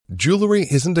Jewelry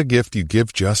isn't a gift you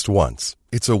give just once.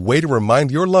 It's a way to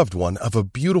remind your loved one of a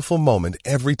beautiful moment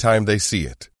every time they see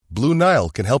it. Blue Nile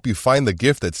can help you find the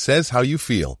gift that says how you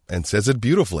feel and says it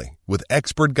beautifully, with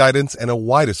expert guidance and a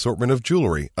wide assortment of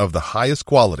jewelry of the highest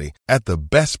quality at the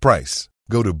best price.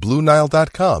 Go to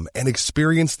BlueNile.com and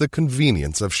experience the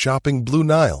convenience of shopping Blue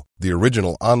Nile, the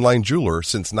original online jeweler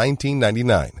since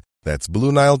 1999. That's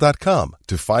BlueNile.com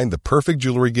to find the perfect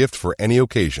jewelry gift for any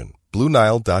occasion.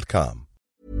 BlueNile.com.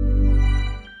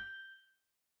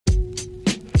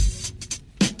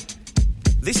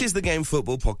 This is the Game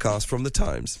Football podcast from The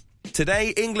Times.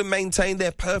 Today, England maintained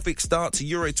their perfect start to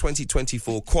Euro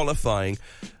 2024 qualifying.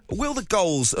 Will the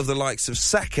goals of the likes of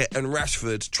Saka and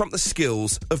Rashford trump the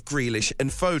skills of Grealish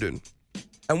and Foden?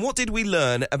 And what did we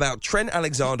learn about Trent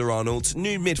Alexander-Arnold's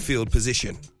new midfield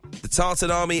position? The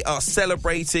Tartan Army are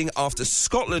celebrating after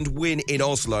Scotland win in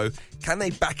Oslo. Can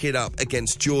they back it up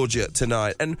against Georgia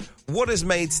tonight? And what has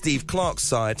made Steve Clarke's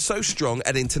side so strong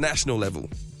at international level?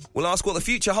 We'll ask what the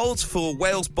future holds for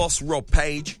Wales boss Rob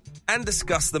Page and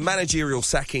discuss the managerial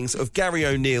sackings of Gary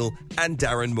O'Neill and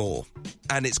Darren Moore.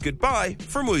 And it's goodbye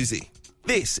from Woozy.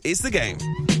 This is The Game.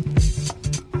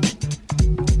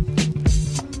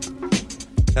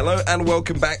 Hello and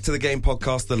welcome back to The Game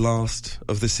podcast, the last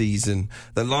of the season,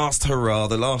 the last hurrah,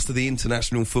 the last of the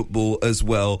international football as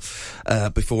well,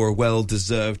 before a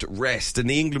well-deserved rest. And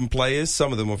the England players,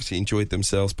 some of them obviously enjoyed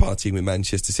themselves partying with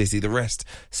Manchester City, the rest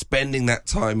spending that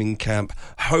time in camp,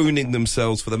 honing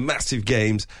themselves for the massive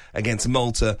games against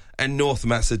Malta and North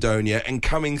Macedonia, and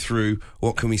coming through,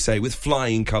 what can we say, with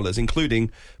flying colours, including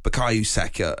Bukayo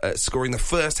Saka scoring the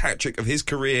first hat-trick of his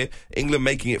career, England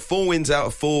making it 4 wins out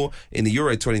of 4 in the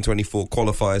Euro 2024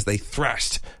 qualifiers. They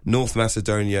thrashed North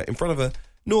Macedonia in front of a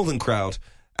northern crowd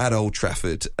at Old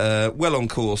Trafford. Well on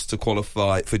course to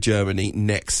qualify for Germany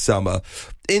next summer.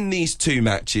 In these two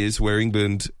matches, where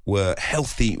England were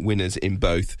healthy winners in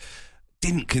both,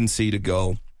 didn't concede a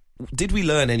goal, did we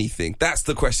learn anything? That's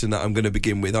the question that I'm going to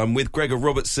begin with. I'm with Gregor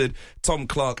Robertson, Tom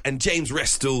Clarke, and James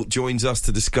Restall joins us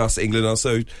to discuss England.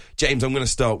 So, James, I'm going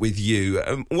to start with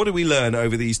you. What did we learn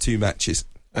over these two matches?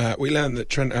 We learned that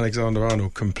Trent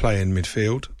Alexander-Arnold can play in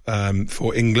midfield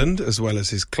for England as well as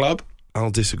his club.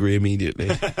 I'll disagree immediately.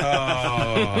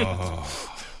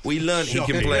 We learned he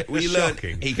can play.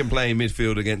 He can play in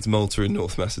midfield against Malta and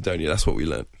North Macedonia. That's what we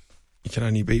learned. You can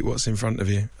only beat what's in front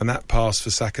of you, and that pass for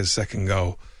Saka's second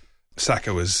goal.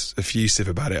 Saka was effusive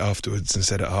about it afterwards and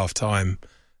said at half time,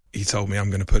 he told me, I'm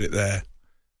going to put it there,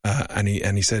 and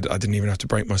he said I didn't even have to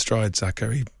break my stride.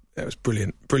 Saka, it was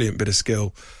brilliant bit of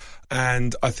skill.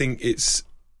 And I think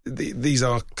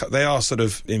they are sort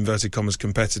of inverted commas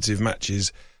competitive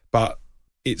matches, but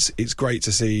it's great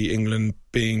to see England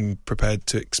being prepared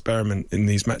to experiment in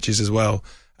these matches as well.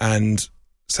 And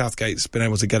Southgate's been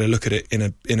able to get a look at it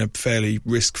in a fairly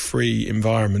risk-free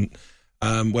environment.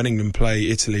 When England play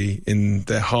Italy in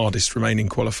their hardest remaining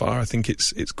qualifier, I think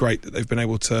it's great that they've been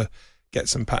able to get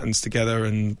some patterns together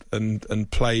and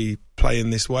play in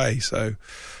this way. So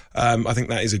I think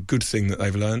that is a good thing that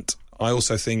they've learnt. I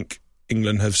also think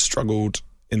England have struggled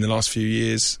in the last few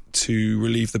years to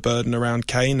relieve the burden around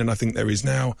Kane, and I think there is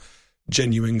now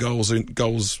genuine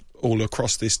goals all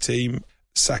across this team.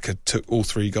 Saka took all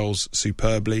 3 goals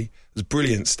superbly. It was a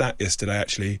brilliant stat yesterday,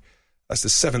 actually. That's the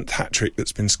 7th hat-trick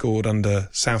that's been scored under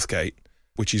Southgate,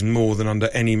 which is more than under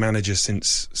any manager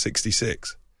since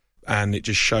 '66. And it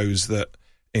just shows that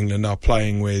England are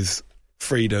playing with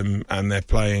freedom and they're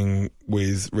playing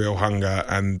with real hunger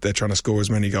and they're trying to score as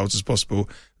many goals as possible. It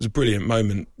was a brilliant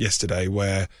moment yesterday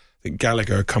where I think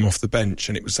Gallagher had come off the bench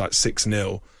and it was like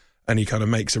 6-0, and he kind of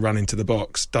makes a run into the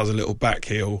box, does a little back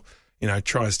heel,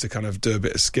 tries to kind of do a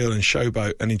bit of skill and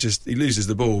showboat, and he loses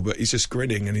the ball, but he's just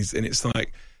grinning, and it's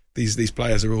like these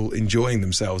players are all enjoying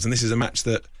themselves. And this is a match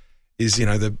that is, the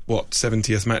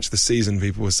 70th match of the season,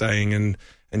 people were saying, and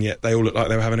yet they all look like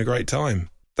they were having a great time.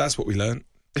 That's what we learnt.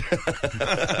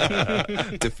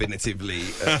 Definitively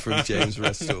from James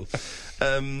Restall.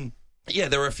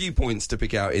 There are a few points to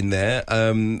pick out in there.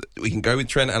 We can go with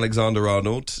Trent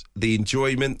Alexander-Arnold. The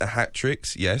enjoyment, the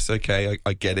hat-tricks, yes, okay,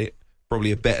 I get it.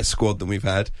 Probably a better squad than we've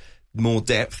had. More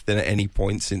depth than at any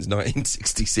point since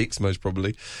 1966, most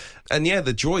probably. And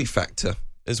the joy factor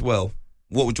as well.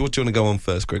 What do you want to go on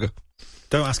first, Gregor?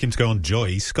 Don't ask him to go on joy.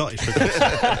 He's Scottish.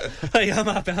 Hey, I'm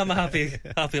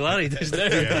happy Larry just now.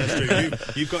 Yeah, that's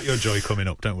true. You've got your joy coming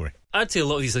up, don't worry. I'd say a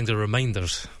lot of these things are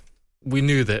reminders. We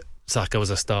knew that Saka was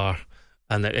a star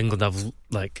and that England have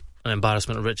like an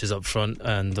embarrassment of riches up front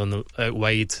and on the out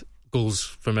wide,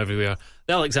 goals from everywhere.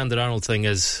 The Alexander-Arnold thing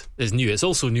is new. It's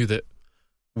also new that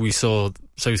we saw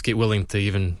Southgate willing to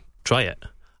even try it.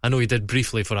 I know he did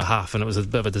briefly for a half, and it was a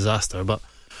bit of a disaster. But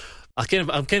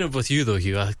I'm kind of with you though,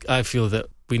 Hugh. I feel that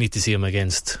we need to see him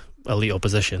against elite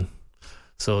opposition.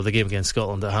 So the game against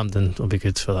Scotland at Hampden will be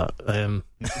good for that.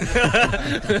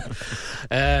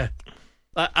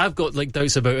 I've got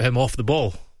doubts about him off the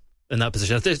ball in that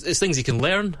position. It's things he can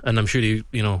learn, and I'm sure he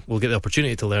will get the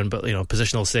opportunity to learn. But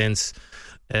positional sense,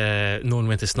 knowing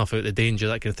when to snuff out the danger,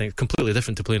 that kind of thing, completely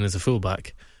different to playing as a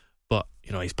fullback. But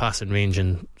his passing range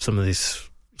and some of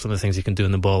the things he can do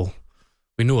in the ball,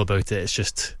 we know about it. It's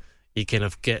just he kind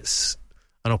of gets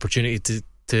an opportunity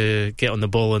to get on the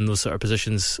ball in those sort of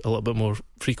positions a little bit more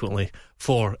frequently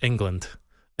for England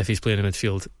if he's playing in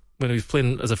midfield. When he was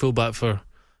playing as a fullback for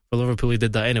Liverpool, he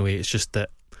did that anyway. It's just that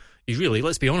he's really,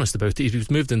 let's be honest about it,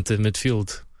 he's moved into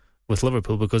midfield with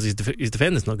Liverpool because his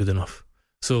defending's not good enough.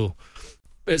 So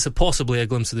it's possibly a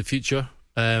glimpse of the future,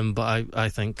 but I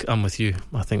think I'm with you.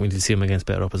 I think we need to see him against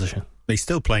better opposition. He's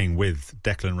still playing with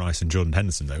Declan Rice and Jordan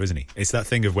Henderson, though, isn't he? It's that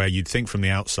thing of where you'd think from the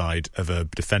outside of a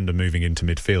defender moving into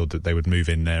midfield that they would move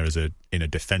in there in a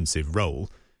defensive role.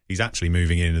 He's actually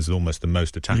moving in as almost the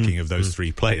most attacking of those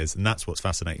three players, and that's what's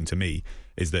fascinating to me.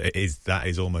 That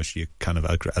is almost your kind of,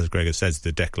 as Gregor says,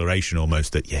 the declaration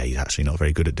almost that he's actually not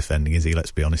very good at defending, is he?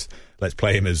 Let's be honest. Let's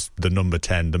play him as the number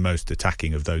 10, the most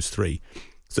attacking of those three.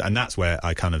 So, and that's where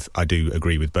I do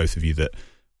agree with both of you that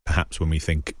perhaps when we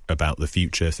think about the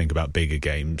future, think about bigger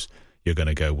games, you're going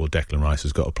to go, well, Declan Rice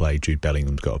has got to play, Jude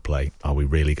Bellingham's got to play. Are we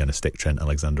really going to stick Trent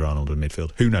Alexander-Arnold in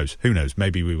midfield? Who knows?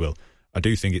 Maybe we will. I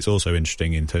do think it's also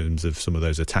interesting in terms of some of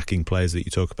those attacking players that you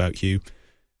talk about, Hugh.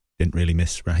 Didn't really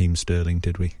miss Raheem Sterling,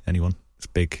 did we? Anyone? It's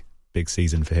a big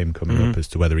season for him coming up as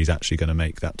to whether he's actually going to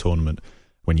make that tournament.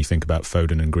 When you think about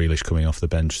Foden and Grealish coming off the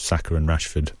bench, Saka and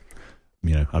Rashford,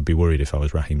 I'd be worried if I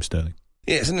was Raheem Sterling.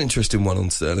 Yeah, it's an interesting one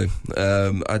on Sterling.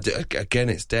 Again,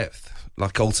 it's depth.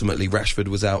 Ultimately, Rashford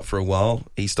was out for a while.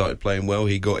 He started playing well.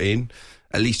 He got in.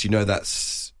 At least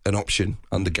that's an option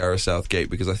under Gareth Southgate,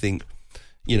 because I think,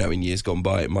 in years gone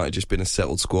by, it might have just been a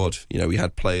settled squad. We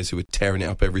had players who were tearing it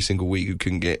up every single week who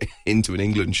couldn't get into an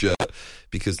England shirt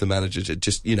because the manager had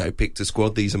just, picked a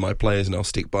squad. These are my players and I'll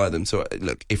stick by them. So,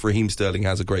 look, if Raheem Sterling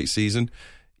has a great season,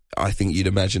 I think you'd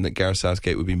imagine that Gareth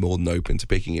Southgate would be more than open to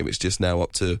picking him. It's just now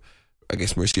up to, I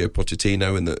guess, Mauricio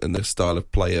Pochettino and the style of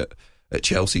play at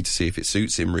Chelsea to see if it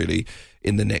suits him really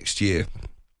in the next year.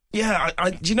 Yeah,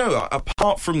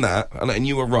 apart from that, and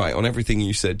you were right on everything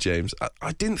you said, James,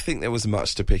 I didn't think there was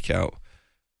much to pick out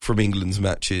from England's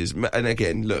matches. And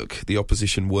again, look, the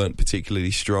opposition weren't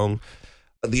particularly strong.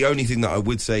 The only thing that I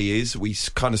would say is, we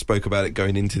kind of spoke about it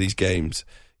going into these games,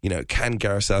 can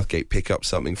Gareth Southgate pick up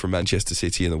something from Manchester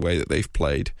City in the way that they've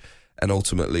played? And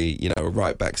ultimately, a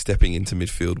right-back stepping into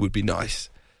midfield would be nice.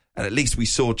 And at least we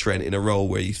saw Trent in a role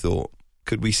where you thought,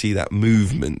 could we see that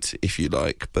movement, if you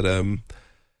like? But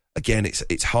again,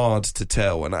 it's hard to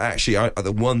tell. And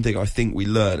the one thing I think we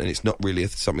learned, and it's not really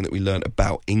something that we learned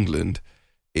about England,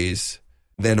 is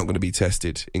they're not going to be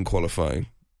tested in qualifying.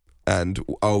 And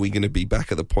are we going to be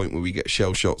back at the point where we get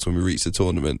shell shots when we reach the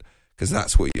tournament? Because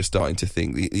that's what you're starting to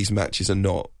think. These matches are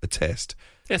not a test.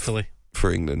 Definitely.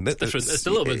 For England. It's a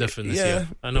little bit different this year.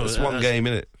 I know. It's one game,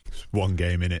 innit? It's one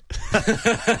game, innit?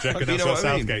 Do you reckon that's what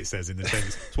Southgate says in the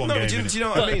things? It's one game, do you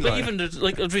know what I mean? But even,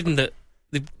 I was reading that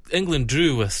England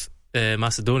drew with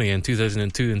Macedonia in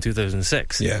 2002 and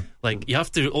 2006. Yeah. You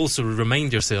have to also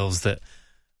remind yourselves that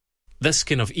this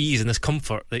kind of ease and this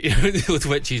comfort that with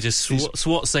which you just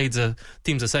swat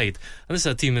teams aside. And this is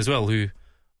a team as well who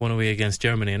won away against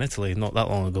Germany and Italy not that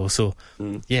long ago. So,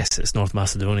 yes, it's North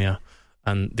Macedonia,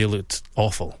 and they looked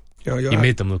awful. You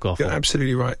made them look awful. You're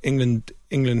absolutely right. England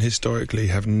historically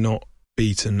have not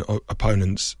beaten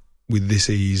opponents with this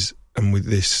ease and with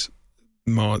these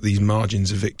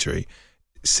margins of victory.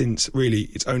 Since really,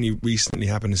 it's only recently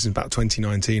happened, since about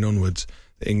 2019 onwards,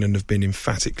 that England have been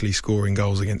emphatically scoring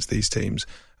goals against these teams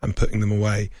and putting them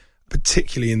away,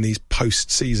 particularly in these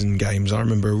post-season games. I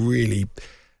remember a really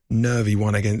nervy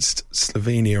one against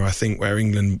Slovenia, I think, where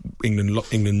England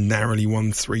narrowly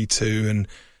won 3-2, and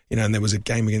and there was a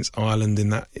game against Ireland in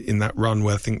that run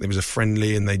where I think there was a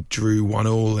friendly and they drew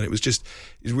 1-1, and it was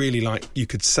really you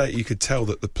could tell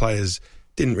that the players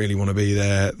didn't really want to be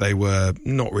there. They were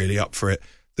not really up for it.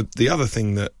 The other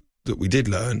thing that we did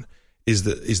learn is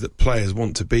that players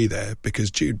want to be there,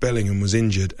 because Jude Bellingham was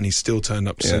injured and he still turned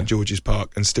up to St George's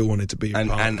Park and still wanted to be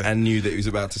and knew that he was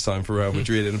about to sign for Real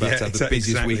Madrid and about to have the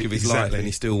busiest week of his life, and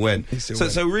he still went.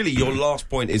 So really, your last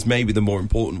point is maybe the more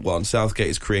important one. Southgate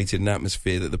has created an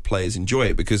atmosphere that the players enjoy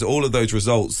it, because all of those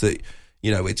results that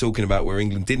we're talking about where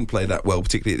England didn't play that well,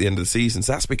 particularly at the end of the season,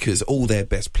 so that's because all their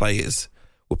best players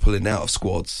were pulling out of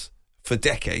squads for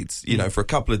decades. You know, for a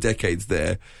couple of decades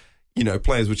there, you know,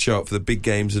 players would show up for the big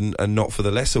games and not for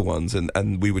the lesser ones,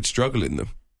 and we would struggle in them.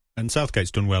 And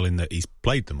Southgate's done well in that he's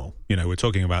played them all. You know, we're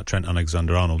talking about Trent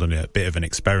Alexander-Arnold and a bit of an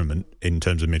experiment in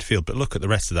terms of midfield, but look at the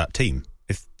rest of that team.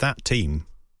 If that team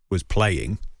was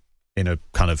playing in a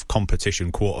kind of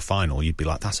competition quarter-final, you'd be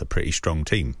like, that's a pretty strong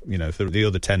team, you know, for the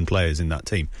other 10 players in that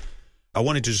team. I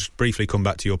wanted to just briefly come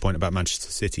back to your point about Manchester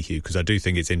City, Hugh, because I do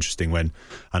think it's interesting when,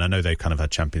 and I know they've kind of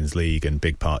had Champions League and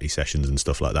big party sessions and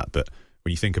stuff like that, but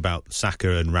when you think about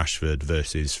Saka and Rashford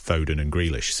versus Foden and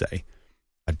Grealish, say,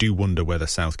 I do wonder whether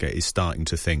Southgate is starting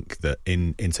to think that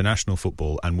in international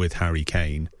football and with Harry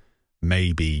Kane,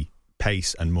 maybe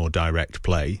pace and more direct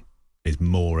play is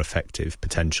more effective,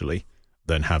 potentially,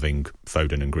 than having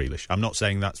Foden and Grealish. I'm not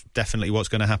saying that's definitely what's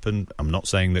going to happen. I'm not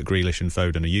saying that Grealish and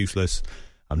Foden are useless.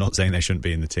 I'm not saying they shouldn't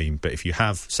be in the team. But if you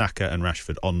have Saka and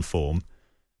Rashford on form,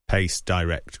 pace,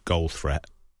 direct, goal threat,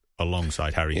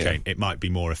 alongside Harry Kane, it might be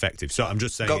more effective. So I'm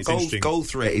just saying it's interesting. Goal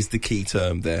threat is the key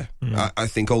term there. I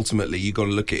think ultimately you've got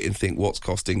to look at it and think, what's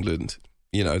cost England?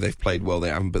 You know, they've played well, they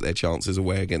haven't put their chances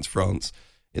away against France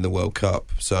in the World Cup.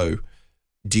 So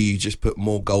do you just put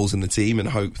more goals in the team and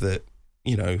hope that,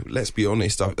 you know, let's be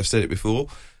honest, I've said it before,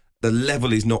 the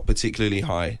level is not particularly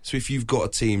high. So if you've got a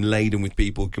team laden with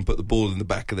people who can put the ball in the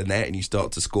back of the net and you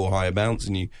start to score higher bounce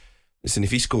and you... Listen,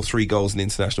 if you score 3 goals in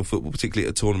international football, particularly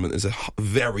at a tournament, there's a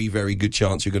very, very good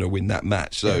chance you're going to win that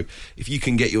match. So if you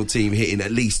can get your team hitting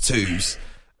at least 2s,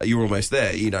 you're almost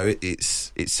there. You know,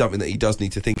 it's something that he does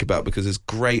need to think about, because as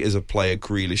great as a player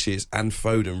Grealish is, and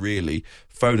Foden really,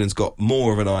 Foden's got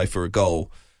more of an eye for a goal.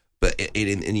 But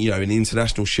in you know, in the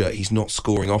international shirt, he's not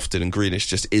scoring often, and Grealish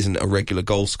just isn't a regular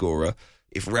goal scorer.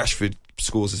 If Rashford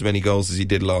scores as many goals as he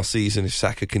did last season, if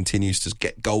Saka continues to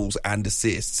get goals and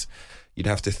assists, you'd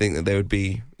have to think that they would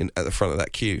be at the front of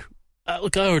that queue.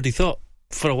 Look, I already thought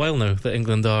for a while now that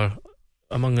England are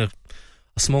among a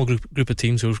small group of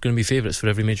teams who are going to be favourites for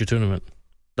every major tournament.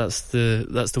 That's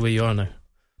the way you are now.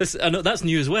 I know that's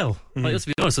new as well. Like, let's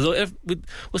be honest. We've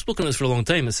spoken about this for a long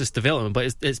time. It's this development,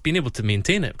 but it's been able to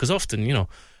maintain it, because often, you know,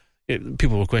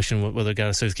 people will question whether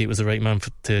Gareth Southgate was the right man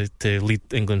to lead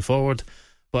England forward.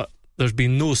 But there's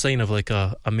been no sign of like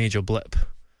a major blip.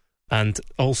 And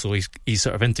also, he's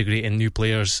sort of integrating new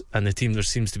players, and the team, there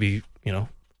seems to be, you know,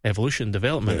 evolution,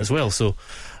 development as well. So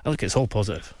I think it's all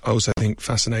positive. I also think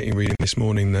fascinating reading this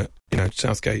morning that, you know,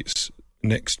 Southgate's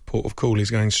next port of call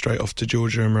is going straight off to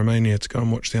Georgia and Romania to go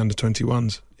and watch the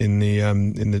under-21s in the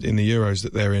Euros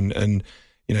that they're in. And,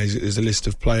 you know, there's a list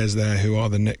of players there who are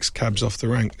the next cabs off the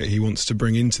rank that he wants to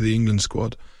bring into the England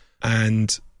squad.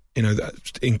 And, you know,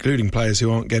 including players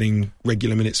who aren't getting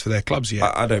regular minutes for their clubs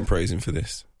yet. I don't praise him for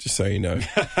this, just so you know.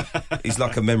 He's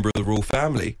like a member of the royal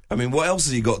family. I mean, what else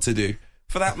has he got to do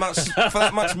for that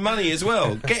much money as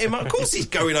well? Get him up. Of course he's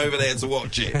going over there to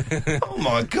watch it. Oh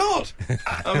my God!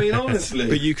 I mean, honestly.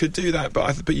 But you could do that.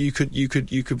 But you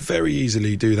could very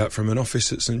easily do that from an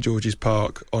office at St George's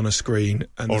Park on a screen,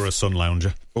 or a sun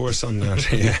lounger. Or a sun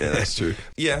lounger. Yeah, that's true.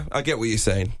 Yeah, I get what you're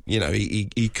saying. You know,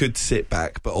 he could sit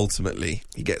back, but ultimately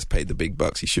he gets paid the big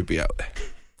bucks. He should be out there.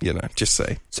 You know, just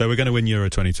say. So we're going to win Euro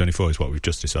 2024 is what we've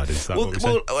just decided. Is that what we're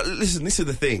saying? Well, listen, this is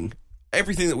the thing.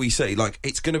 Everything that we say, like,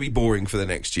 it's going to be boring for the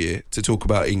next year to talk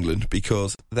about England,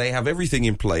 because they have everything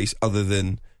in place other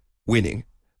than winning.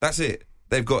 That's it.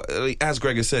 They've got, as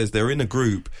Gregor says, they're in a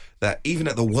group that even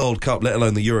at the World Cup, let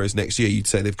alone the Euros next year, you'd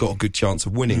say they've got a good chance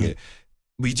of winning it.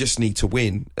 We just need to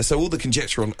win. So all the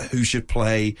conjecture on who should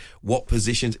play, what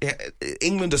positions.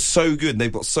 England are so good, and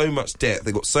they've got so much depth,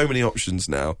 they've got so many options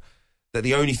now, that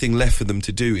the only thing left for them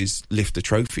to do is lift a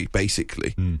trophy,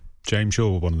 basically. James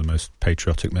Shaw, one of the most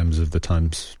patriotic members of the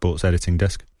Times sports editing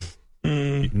desk.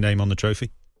 Name on the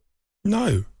trophy?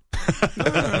 No.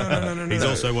 No. He's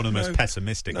also one of the most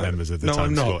pessimistic members of the Times.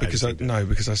 I'm not, sport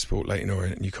because I support Leyton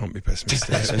Orient, and you can't be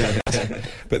pessimistic.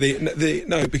 But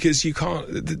because you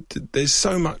can't. There's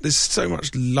so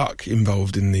much luck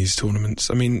involved in these tournaments.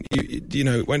 I mean, you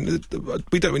know, when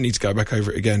we don't need to go back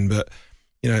over it again, but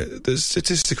you know, the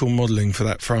statistical modelling for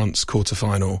that France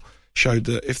quarter-final showed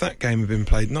that if that game had been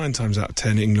played 9 times out of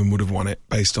 10, England would have won it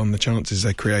based on the chances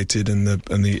they created and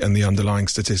the underlying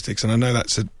statistics. And I know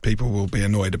people will be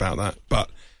annoyed about that, but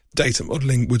data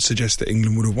modelling would suggest that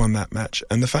England would have won that match.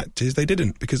 And the fact is they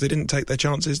didn't, because they didn't take their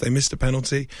chances. They missed a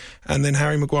penalty, and then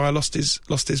Harry Maguire lost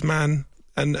his man,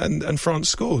 and France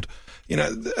scored. You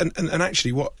know, and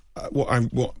actually what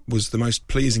was the most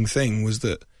pleasing thing was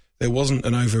that there wasn't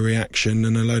an overreaction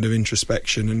and a load of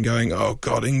introspection and going, oh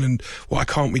God, England, why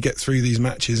can't we get through these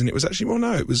matches? And it was actually,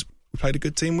 we played a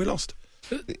good team, we lost.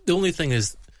 The only thing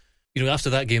is, you know, after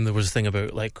that game there was a thing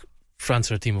about, like,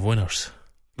 France are a team of winners.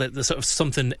 there's sort of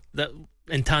something that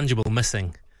intangible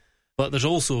missing. But there's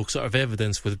also sort of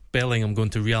evidence with Bellingham going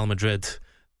to Real Madrid,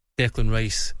 Declan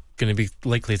Rice going to be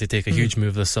likely to take a huge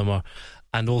move this summer,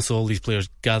 and also all these players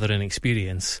gathering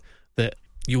experience, that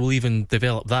you will even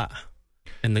develop that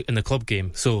in the club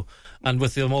game. So, and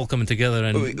with them all coming together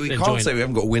and we can't say we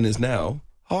haven't got winners now.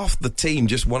 Half the team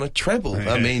just won a treble.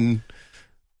 Yeah. I mean,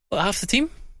 half the team.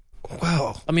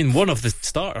 well, I mean, one of the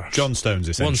starters. John Stones,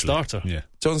 essentially. One starter. Yeah.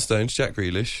 John Stones, Jack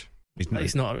Grealish,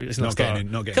 He's not a not starter.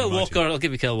 getting Kyle invited. Walker, I'll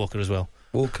give you Kyle Walker as well.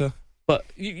 Walker. But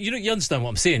you understand what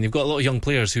I'm saying. You've got a lot of young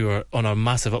players who are on a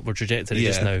massive upward trajectory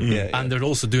just now, and they're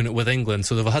also doing it with England.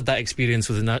 So they've had that experience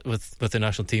with the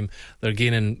national team. They're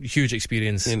gaining huge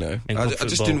experience. You know, in I club just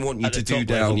football didn't want you at to the do top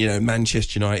down, level. you know,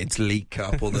 Manchester United's League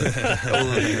Cup or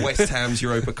the West Ham's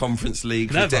Europa Conference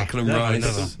League Never, for Declan never,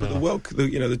 Rice. never. But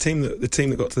the team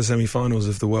that got to the semi-finals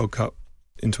of the World Cup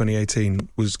in 2018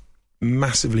 was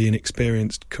massively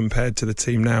inexperienced compared to the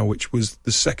team now, which was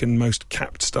the second most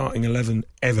capped starting 11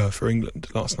 ever for England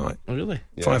last night. Oh, really?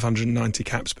 Yeah. 590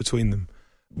 caps between them.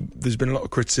 There's been a lot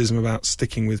of criticism about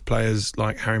sticking with players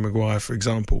like Harry Maguire, for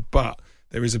example, but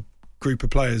there is a group of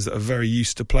players that are very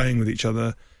used to playing with each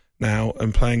other now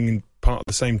and playing in part of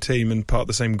the same team and part of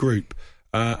the same group,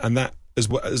 and that,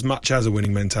 as much as a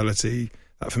winning mentality,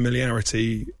 that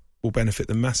familiarity will benefit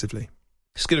them massively.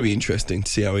 It's going to be interesting to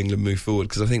see how England move forward,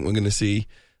 because I think we're going to see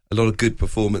a lot of good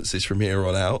performances from here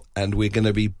on out, and we're going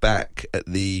to be back at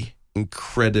the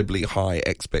incredibly high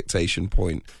expectation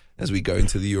point as we go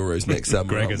into the Euros next summer.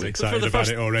 Greg aren't is we? excited For the about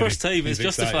it already. first time, it's He's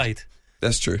excited. justified.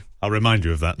 That's true. I'll remind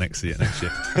you of that next year.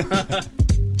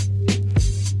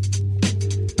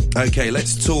 Okay,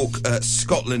 let's talk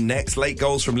Scotland next. Late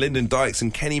goals from Lyndon Dykes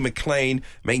and Kenny McLean,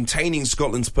 maintaining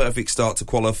Scotland's perfect start to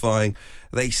qualifying.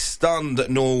 They stunned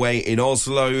Norway in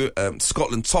Oslo.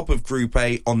 Scotland top of Group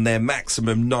A on their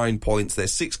maximum 9 points. They're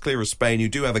 6 clear of Spain, who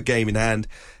do have a game in hand.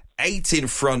 8 in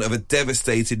front of a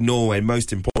devastated Norway.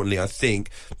 Most importantly, I think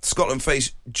Scotland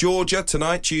face Georgia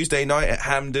tonight, Tuesday night at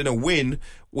Hampden. A win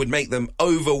would make them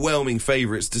overwhelming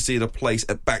favourites to see a place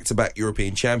at back-to-back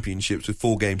European Championships with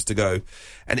 4 games to go.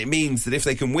 And it means that if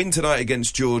they can win tonight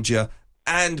against Georgia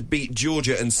and beat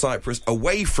Georgia and Cyprus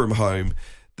away from home,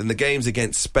 then the games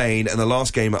against Spain and the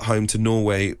last game at home to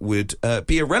Norway would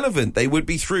be irrelevant. They would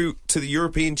be through to the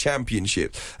European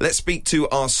Championship. Let's speak to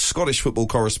our Scottish football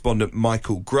correspondent,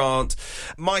 Michael Grant.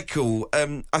 Michael,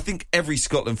 I think every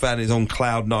Scotland fan is on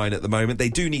cloud 9 at the moment. They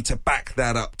do need to back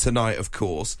that up tonight, of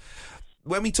course.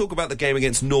 When we talk about the game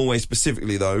against Norway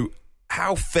specifically, though,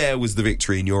 how fair was the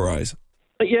victory in your eyes?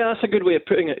 Yeah, that's a good way of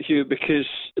putting it, Hugh, because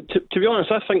to be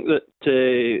honest, I think that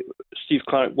Steve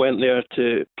Clarke went there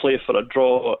to play for a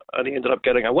draw and he ended up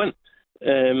getting a win.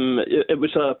 It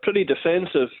was a pretty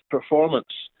defensive performance,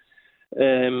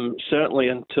 certainly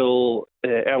until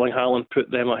Erling Haaland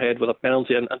put them ahead with a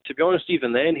penalty. And to be honest,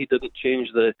 even then, he didn't change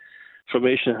the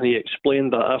formation. He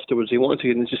explained that afterwards. He wanted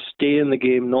to just stay in the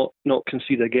game, not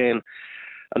concede again.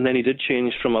 And then he did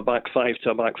change from a back 5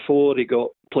 to a back 4. He got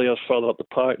players further up the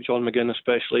park, John McGinn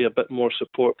especially, a bit more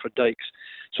support for Dykes.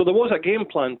 So there was a game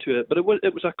plan to it, but it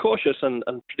was a cautious and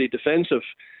pretty defensive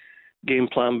game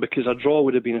plan, because a draw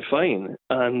would have been fine.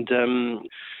 And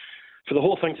for the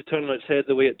whole thing to turn on its head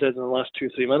the way it did in the last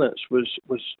 2-3 minutes was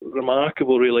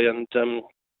remarkable, really, and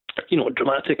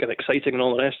dramatic and exciting and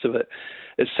all the rest of it.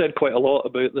 It said quite a lot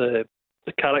about the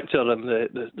character and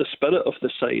the spirit of the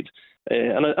side.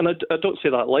 And I don't say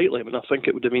that lightly. I mean, I think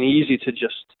it would have been easy to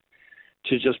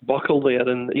just buckle there,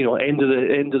 and end of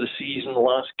the season,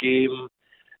 last game.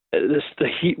 The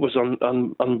heat was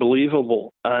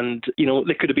unbelievable, and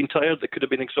they could have been tired, they could have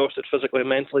been exhausted physically and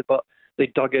mentally, but they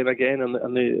dug in again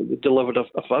and they delivered a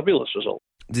fabulous result.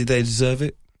 Did they deserve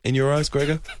it in your eyes,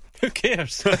 Gregor? Who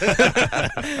cares?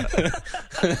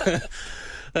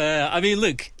 I mean,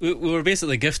 look, we were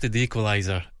basically gifted the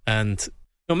equaliser, and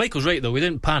Michael's right though. We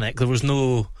didn't panic. There was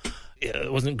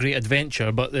it wasn't great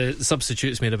adventure, but the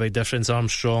substitutes made a big difference.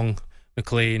 Armstrong,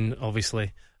 McLean,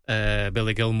 obviously,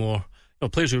 Billy Gilmore,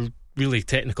 players who were really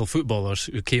technical footballers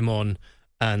who came on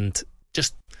and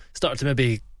just started to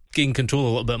maybe gain control a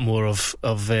little bit more of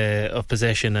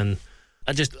possession, and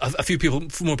just a few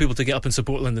more people to get up and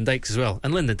support Lyndon Dykes as well.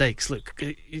 And Lyndon Dykes, look,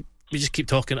 we just keep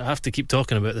talking. I have to keep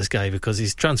talking about this guy because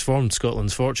he's transformed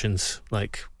Scotland's fortunes.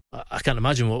 Like, I can't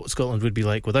imagine what Scotland would be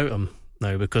like without him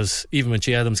now, because even when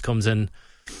Che Adams comes in,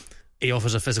 he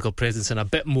offers a physical presence and a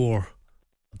bit more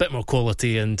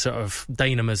quality and sort of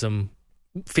dynamism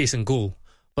facing goal.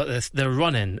 But the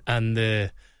running and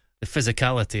the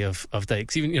physicality of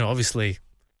Dykes, even obviously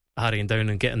harrying down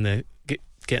and getting the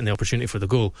opportunity for the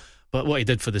goal, but what he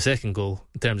did for the second goal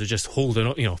in terms of just holding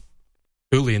up,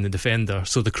 bullying the defender,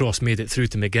 so the cross made it through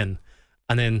to McGinn,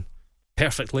 and then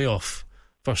perfect layoff,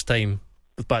 first time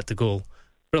with back to goal.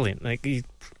 Brilliant. Like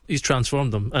he's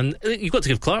transformed them, and you've got to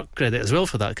give Clark credit as well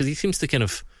for that, because he seems to kind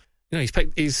of,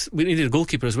 we needed a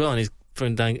goalkeeper as well, and he's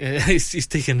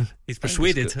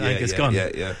persuaded Angus Gunn.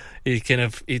 Yeah.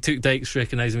 He took Dykes,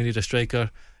 recognising we need a striker.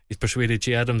 He's persuaded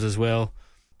Che Adams as well.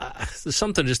 There's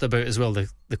something just about as well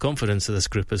the confidence of this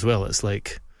group as well. It's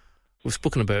like we've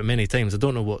spoken about it many times. I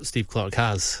don't know what Steve Clark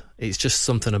has. It's just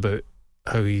something about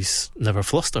how he's never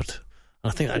flustered.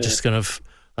 And I think that just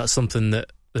that's something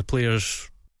that the players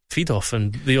feed off,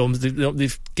 and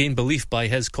they've gained belief by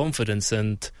his confidence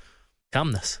and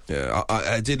calmness. Yeah,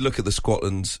 I did look at the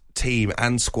Scotland team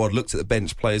and squad, looked at the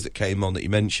bench players that came on that you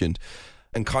mentioned,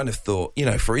 and kind of thought,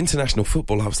 for international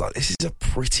football, I was like, this is a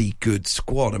pretty good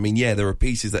squad. I mean, yeah, there are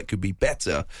pieces that could be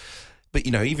better, but,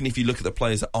 even if you look at the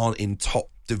players that aren't in top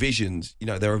divisions,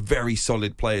 there are very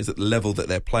solid players at the level that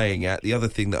they're playing at. The other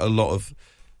thing that a lot of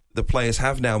the players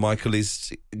have now, Michael,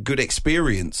 is good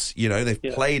experience. They've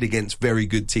played against very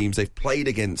good teams. They've played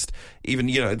against even,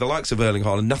 the likes of Erling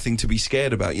Haaland, nothing to be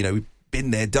scared about. We've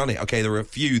been there, done it. Okay, there are a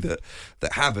few that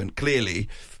haven't, clearly.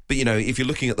 But, if you're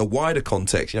looking at the wider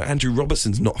context, Andrew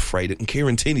Robertson's not afraid, and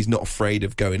Kieran Tierney's not afraid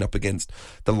of going up against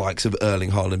the likes of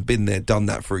Erling Haaland. Been there, done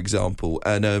that, for example.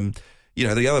 And,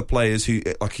 the other players who,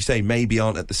 like you say, maybe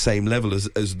aren't at the same level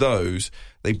as those,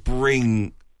 they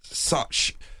bring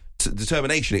such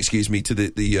determination, to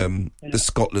the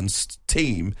Scotland's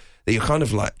team, that you're kind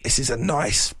of like, this is a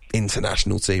nice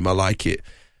international team. I like it.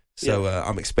 So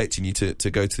I'm expecting you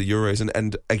to go to the Euros.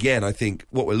 And again, I think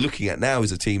what we're looking at now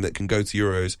is a team that can go to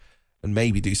Euros and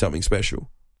maybe do something special.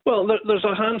 Well, there's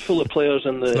a handful of players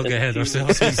in the... Let's not get ahead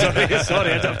ourselves.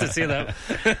 Sorry, I'd have to say that.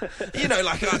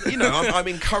 I'm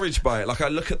encouraged by it. Like I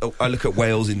look at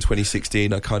Wales in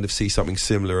 2016. I kind of see something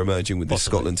similar emerging with the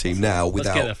Scotland team now,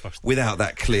 without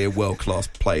that clear world-class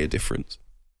player difference.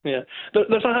 Yeah,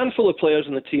 there's a handful of players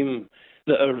in the team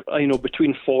that are,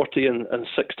 between 40 and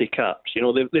 60 caps.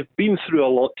 They've been through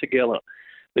a lot together.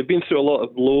 They've been through a lot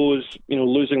of blows.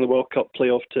 Losing the World Cup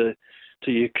playoff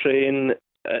to Ukraine,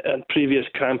 and previous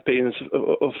campaigns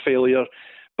of failure,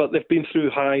 but they've been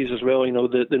through highs as well.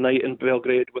 The night in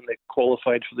Belgrade when they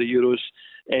qualified for the Euros,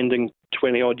 ending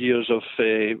 20 odd years of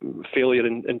failure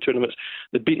in tournaments.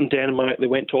 They've beaten Denmark. They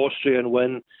went to Austria and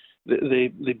win.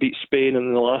 They beat Spain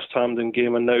in the last Hampden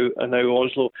game, and now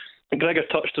Oslo. And Gregor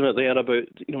touched on it there about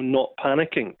not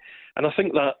panicking, and I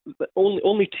think that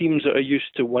only teams that are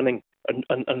used to winning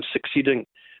and succeeding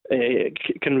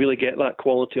can really get that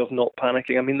quality of not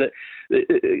panicking. I mean,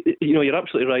 you're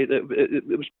absolutely right.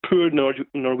 It was poor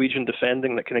Norwegian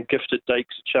defending that kind of gifted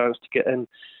Dykes a chance to get in.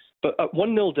 But at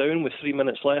 1-0 down with 3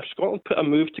 minutes left, Scotland put a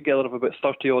move together of about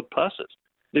 30-odd passes.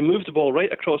 They moved the ball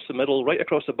right across the middle, right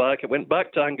across the back. It went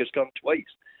back to Angus Gunn twice.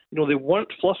 They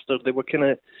weren't flustered. They were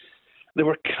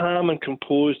calm and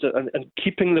composed and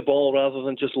keeping the ball rather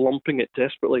than just lumping it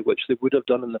desperately, which they would have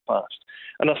done in the past.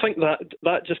 And I think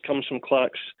that just comes from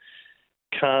Clark's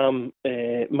calm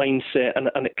mindset,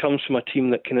 and it comes from a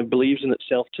team that kind of believes in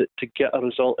itself to get a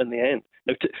result in the end.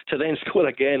 Now, to then score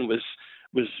again was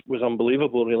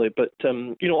unbelievable, really. But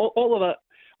all of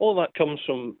that comes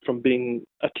from being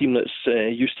a team that's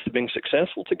used to being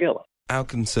successful together. How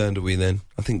concerned are we then?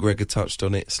 I think Gregor touched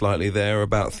on it slightly there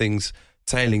about things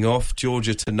tailing off.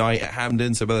 Georgia tonight at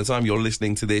Hampden, so by the time you're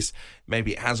listening to this,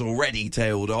 maybe it has already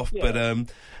tailed off. Yeah. But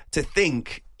to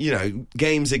think,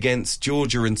 games against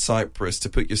Georgia and Cyprus to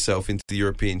put yourself into the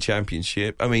European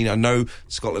Championship. I mean, I know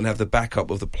Scotland have the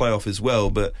backup of the playoff as well,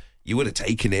 but you would have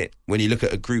taken it when you look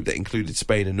at a group that included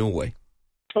Spain and Norway.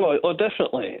 Oh,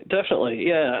 definitely,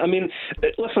 yeah. I mean,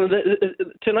 listen,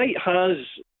 tonight has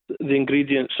the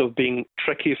ingredients of being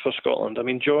tricky for Scotland. I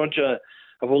mean, Georgia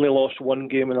have only lost one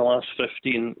game in the last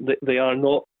 15. They are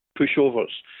not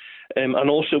pushovers, and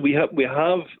also we have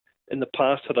in the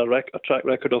past had a track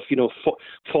record of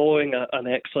following an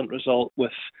excellent result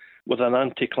with an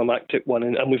anticlimactic one,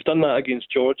 and we've done that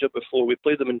against Georgia before. We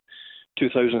played them in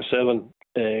 2007.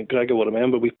 Gregor will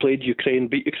remember. We played Ukraine,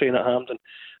 beat Ukraine at Hampden,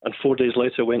 and 4 days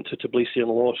later went to Tbilisi and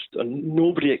lost, and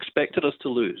nobody expected us to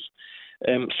lose.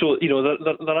 So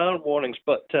there are warnings,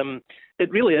 but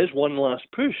it really is one last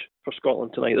push for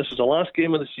Scotland tonight. This is the last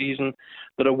game of the season.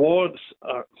 The rewards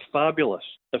are fabulous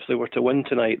if they were to win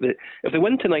tonight. If they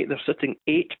win tonight, they're sitting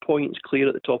 8 points clear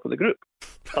at the top of the group.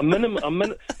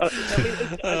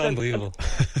 Unbelievable.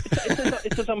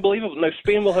 It is unbelievable. Now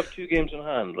Spain will have 2 games in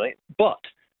hand, right? But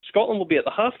Scotland will be at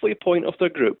the halfway point of their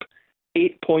group,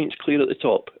 8 points clear at the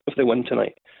top if they win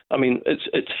tonight. I mean,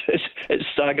 it's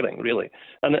staggering, really,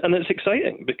 and it's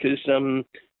exciting because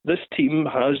this team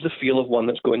has the feel of one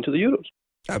that's going to the Euros.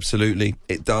 Absolutely,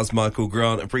 it does, Michael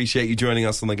Grant. Appreciate you joining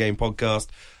us on the Game Podcast.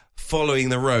 Following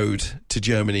the road to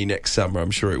Germany next summer, I'm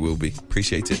sure it will be.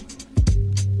 Appreciate it.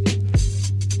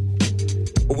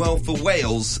 Well, for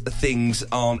Wales, things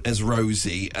aren't as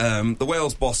rosy. The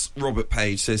Wales boss, Robert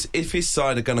Page, says if his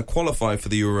side are going to qualify for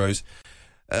the Euros,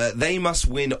 they must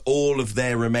win all of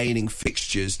their remaining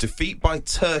fixtures. Defeat by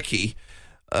Turkey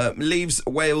leaves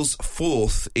Wales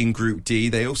fourth in Group D.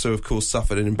 They also, of course,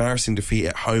 suffered an embarrassing defeat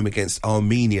at home against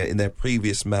Armenia in their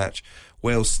previous match.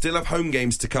 Wales still have home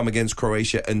games to come against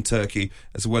Croatia and Turkey,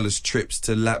 as well as trips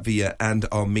to Latvia and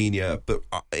Armenia. But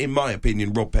in my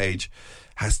opinion, Rob Page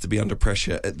has to be under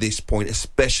pressure at this point,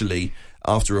 especially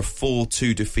after a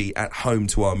 4-2 defeat at home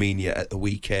to Armenia at the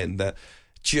weekend. That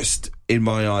just, in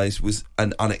my eyes, was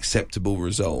an unacceptable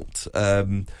result.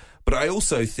 But I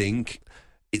also think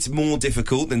it's more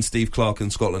difficult than Steve Clarke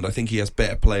in Scotland. I think he has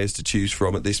better players to choose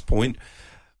from at this point.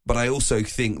 But I also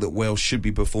think that Wales should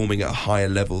be performing at a higher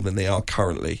level than they are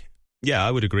currently. Yeah,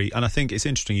 I would agree. And I think it's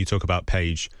interesting you talk about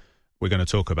Page. We're going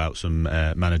to talk about some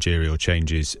managerial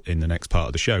changes in the next part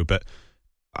of the show. But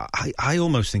I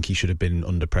almost think he should have been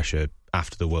under pressure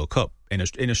after the World Cup in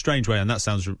a strange way. And that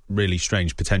sounds really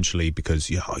strange potentially because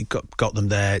he got them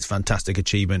there. It's a fantastic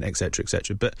achievement, etc.,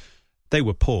 etc. But they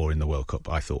were poor in the World Cup,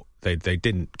 I thought. They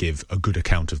didn't give a good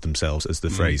account of themselves, as the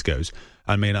phrase goes.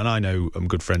 I mean, and I know I'm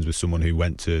good friends with someone who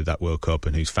went to that World Cup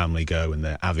and whose family go and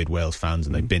they're avid Wales fans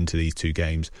and they've been to these two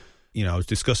games. You know, I was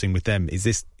discussing with them, is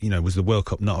this, was the World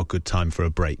Cup not a good time for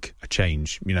a break, a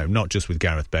change? Not just with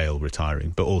Gareth Bale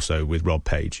retiring, but also with Rob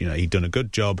Page. He'd done a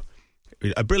good job,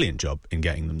 a brilliant job in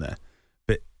getting them there.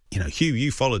 But, Hugh,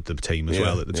 you followed the team as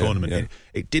well at the tournament. Yeah.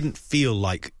 It didn't feel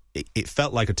like, it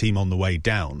felt like a team on the way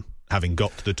down, having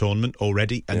got to the tournament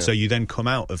already. And so you then come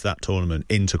out of that tournament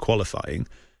into qualifying,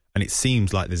 and it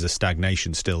seems like there's a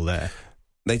stagnation still there.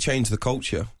 They changed the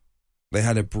culture. They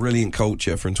had a brilliant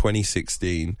culture from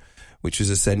 2016, which was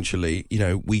essentially,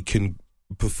 we can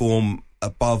perform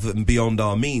above and beyond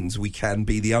our means. We can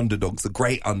be the underdogs, the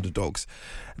great underdogs.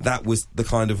 That was the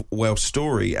kind of Welsh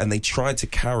story. And they tried to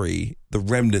carry the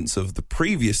remnants of the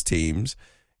previous teams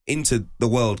into the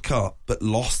World Cup, but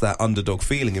lost that underdog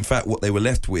feeling. In fact, what they were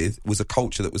left with was a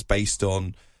culture that was based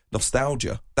on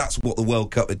nostalgia. That's what the World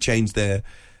Cup had changed their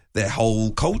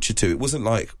whole culture to. It wasn't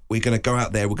like, we're going to go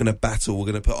out there, we're going to battle, we're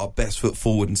going to put our best foot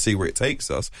forward and see where it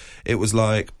takes us. It was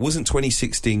like, wasn't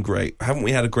 2016 great? Haven't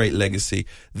we had a great legacy?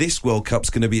 This World Cup's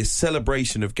going to be a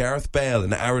celebration of Gareth Bale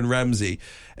and Aaron Ramsey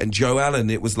and Joe Allen.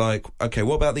 It was like, okay,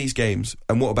 what about these games?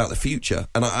 And what about the future?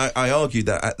 And I argued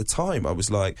that at the time. I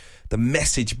was like, the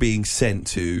message being sent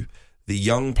to the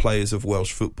young players of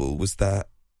Welsh football was that,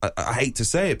 I hate to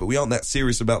say it, but we aren't that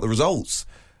serious about the results.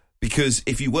 Because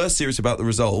if you were serious about the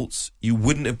results, you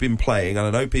wouldn't have been playing, and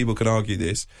I know people can argue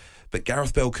this, but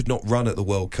Gareth Bale could not run at the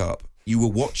World Cup. You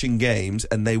were watching games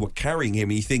and they were carrying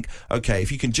him, and you think, okay,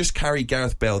 if you can just carry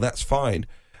Gareth Bale, that's fine.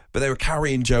 But they were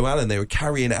carrying Joe Allen, they were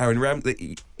carrying Aaron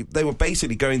Ramsey. They were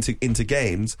basically going into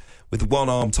games with one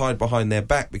arm tied behind their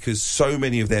back because so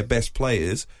many of their best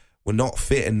players were not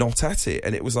fit and not at it.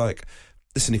 And it was like,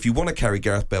 listen, if you want to carry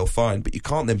Gareth Bale, fine, but you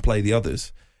can't then play the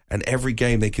others. And every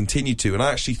game they continued to. And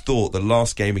I actually thought the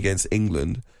last game against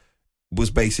England was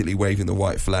basically waving the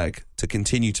white flag to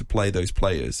continue to play those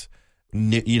players,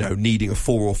 needing a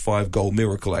 4 or 5 goal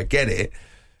miracle. I get it.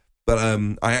 But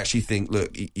I actually think, look,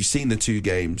 you've seen the two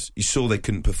games. You saw they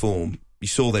couldn't perform. You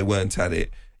saw they weren't at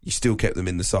it. You still kept them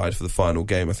in the side for the final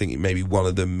game. I think maybe one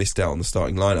of them missed out on the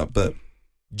starting lineup. But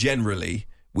generally,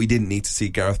 we didn't need to see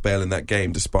Gareth Bale in that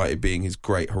game, despite it being his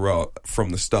great hurrah from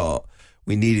the start.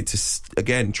 We needed to,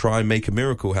 again, try and make a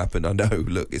miracle happen. I know,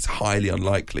 look, it's highly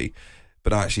unlikely,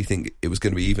 but I actually think it was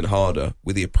going to be even harder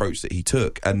with the approach that he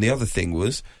took. And the other thing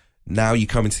was, now you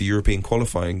come into the European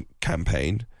qualifying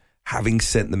campaign, having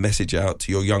sent the message out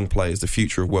to your young players, the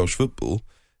future of Welsh football,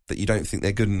 that you don't think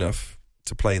they're good enough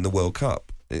to play in the World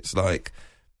Cup. It's like,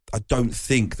 I don't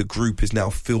think the group is now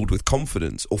filled with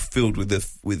confidence or filled with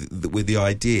the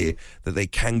idea that they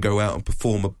can go out and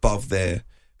perform above their...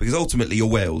 Because ultimately, you're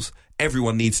Wales.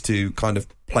 Everyone needs to kind of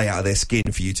play out of their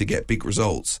skin for you to get big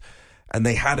results. And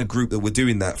they had a group that were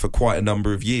doing that for quite a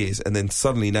number of years. And then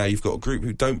suddenly now you've got a group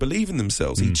who don't believe in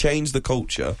themselves. He changed the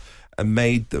culture and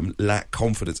made them lack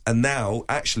confidence. And now,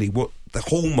 actually, what the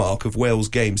hallmark of Wales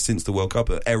games since the World Cup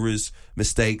are errors,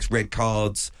 mistakes, red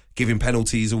cards, giving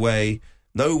penalties away.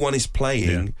 No one is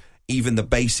playing even the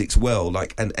basics well,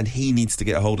 and he needs to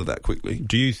get a hold of that quickly.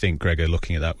 Do you think, Gregor,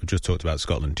 looking at that, we just talked about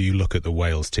Scotland, do you look at the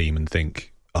Wales team and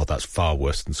think, oh, that's far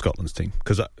worse than Scotland's team?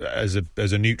 Because as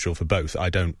a neutral for both, I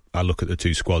look at the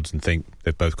two squads and think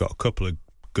they've both got a couple of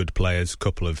good players, a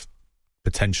couple of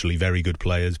potentially very good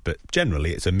players, but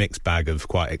generally it's a mixed bag of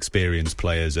quite experienced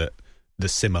players at the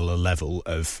similar level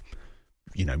of,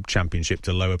 Championship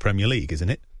to lower Premier League, isn't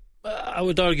it? I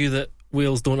would argue that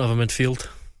Wales don't have a midfield.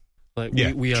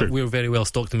 We're very well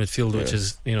stocked in midfield, which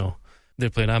is, they're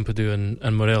playing Ampadu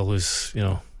and Morel, who's,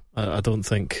 I don't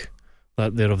think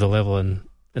that they're of the level in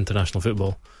international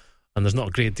football, and there's not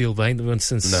a great deal behind them. For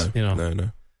instance,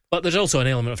 No. But there's also an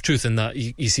element of truth in that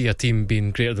you see a team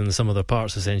being greater than the sum of their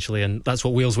parts, essentially, and that's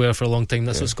what Wales were for a long time.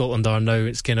 That's what Scotland are now.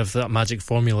 It's kind of that magic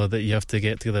formula that you have to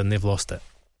get together, and they've lost it.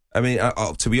 I mean,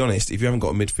 to be honest, if you haven't got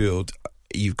a midfield,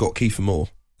 you've got Kiefer Moore.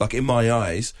 Like, in my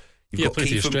eyes, you've got play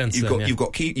to your strengths. You've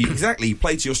got exactly. You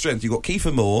play to your strength. You've got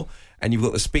Kiefer Moore, and you've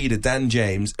got the speed of Dan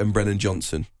James and Brennan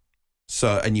Johnson.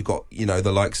 So, and you've got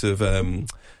the likes of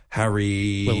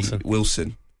Harry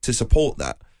Wilson to support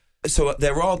that. So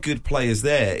there are good players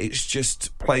there. It's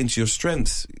just playing to your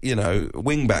strengths.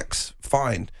 Wing backs,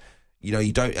 fine.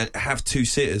 You don't have two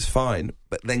sitters, fine,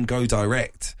 but then go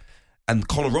direct. And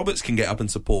Connor Roberts can get up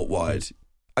and support wide.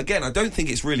 Again, I don't think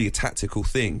it's really a tactical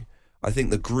thing. I think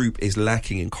the group is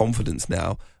lacking in confidence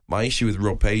now. My issue with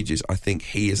Rob Page is I think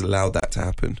he has allowed that to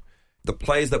happen. The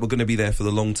players that were going to be there for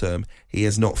the long term, he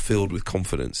has not filled with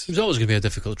confidence. It was always going to be a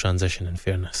difficult transition, in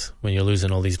fairness, when you're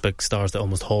losing all these big stars that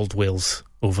almost hauled Wales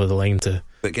over the line to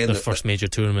their first major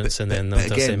tournaments and then to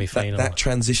a semi-final. That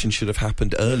transition should have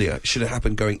happened earlier. It should have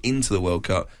happened going into the World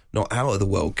Cup, not out of the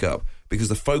World Cup, because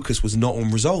the focus was not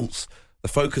on results. The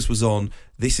focus was on,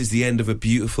 this is the end of a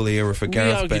beautiful era for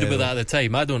Gareth Bale. We argued about that at the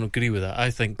time. I don't agree with that.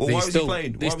 I think they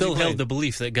still held the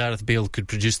belief that Gareth Bale could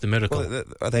produce the miracle. Well,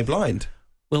 are they blind?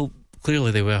 Well,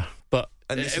 clearly they were.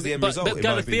 And this is the end result. But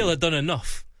Gareth Bale had done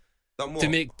enough to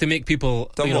make people,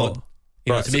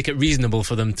 to make it reasonable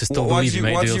for them to still believe he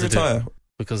might be able to retire? do it.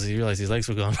 Because he realised his legs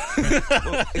were gone.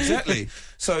 Well, exactly.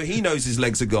 So he knows his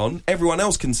legs are gone. Everyone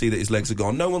else can see that his legs are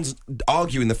gone. No one's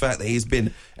arguing the fact that he's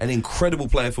been an incredible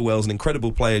player for Wales, an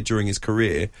incredible player during his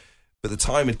career. But the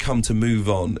time had come to move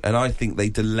on, and I think they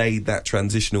delayed that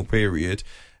transitional period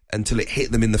until it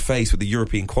hit them in the face with the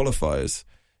European qualifiers.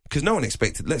 Because no one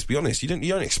expected, let's be honest, you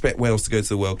don't expect Wales to go to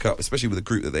the World Cup, especially with the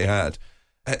group that they had,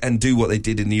 and do what they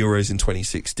did in the Euros in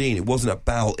 2016. It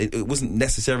wasn't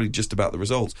necessarily just about the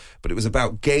results, but it was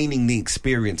about gaining the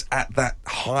experience at that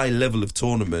high level of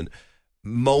tournament,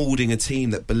 moulding a team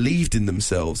that believed in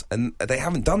themselves, and they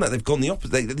haven't done that. They've gone the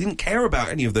opposite. They didn't care about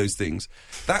any of those things.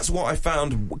 That's what I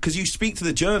found, because you speak to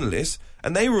the journalists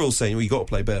and they were all saying, well, you got to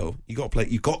play Bale, you got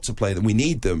to play them, we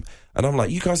need them. And I'm like,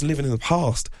 you guys are living in the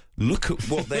past. Look at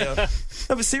what they are. No,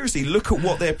 but seriously, look at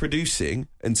what they're producing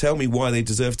and tell me why they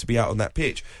deserve to be out on that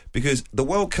pitch. Because the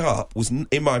World Cup was,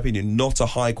 in my opinion, not a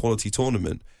high quality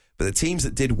tournament. But the teams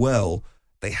that did well,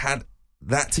 they had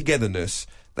that togetherness,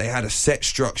 they had a set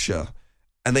structure,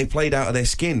 and they played out of their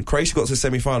skin. Croatia got to the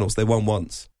semi-finals, they won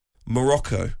once.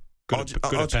 Morocco. Good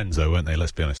at pens, though, weren't they?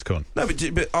 Let's be honest. Come on. No,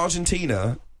 but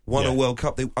Argentina won a World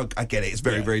Cup. I get it, it's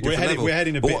very, very different level. We're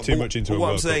heading a bit too much into a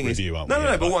World Cup review, aren't we?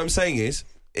 No, but what I'm saying is,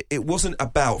 it wasn't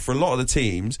about, for a lot of the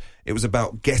teams, it was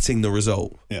about getting the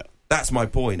result. Yeah. That's my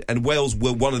point. And Wales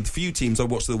were one of the few teams I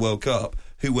watched the World Cup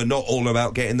who were not all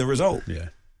about getting the result. Yeah.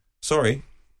 Sorry.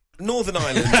 Northern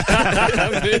Ireland.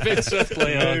 Moving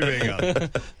swiftly on.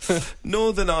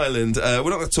 Northern Ireland. We're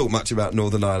not going to talk much about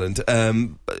Northern Ireland.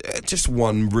 Just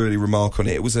one really remark on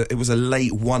it. It was a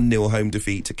late 1-0 home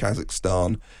defeat to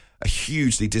Kazakhstan. A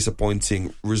hugely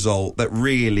disappointing result that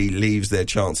really leaves their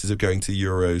chances of going to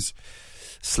Euros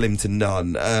slim to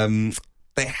none.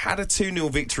 They had a 2-0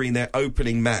 victory in their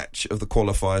opening match of the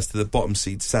qualifiers to the bottom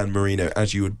seed San Marino,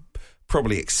 as you would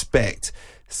probably expect.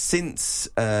 Since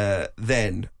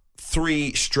then,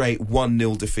 3 straight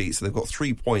 1-0 defeats. So they've got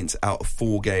 3 points out of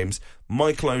 4 games.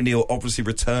 Michael O'Neill obviously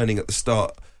returning at the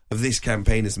start of this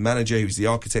campaign as manager, who's the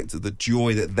architect of the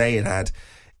joy that they had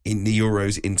in the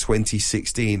Euros in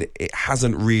 2016. It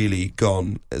hasn't really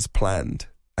gone as planned.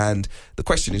 And the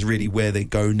question is really where they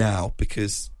go now,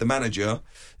 because the manager,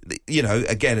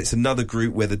 again, it's another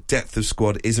group where the depth of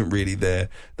squad isn't really there.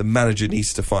 The manager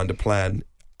needs to find a plan.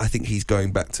 I think he's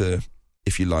going back to,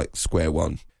 if you like, square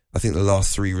one. I think the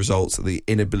last 3 results, the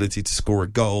inability to score a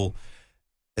goal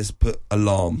has put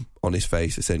alarm on his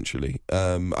face, essentially.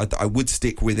 I would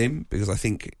stick with him because I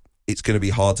think it's going to be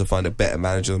hard to find a better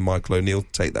manager than Michael O'Neill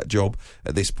to take that job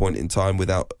at this point in time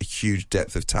without a huge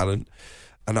depth of talent.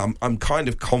 And I'm kind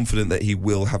of confident that he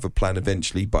will have a plan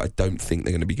eventually, but I don't think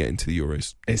they're going to be getting to the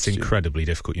Euros. It's incredibly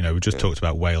difficult. We just talked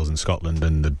about Wales and Scotland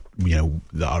and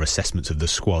our assessments of the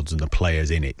squads and the players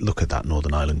in it. Look at that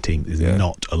Northern Ireland team. There's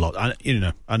not a lot.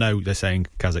 I know they're saying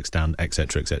Kazakhstan,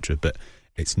 etc., but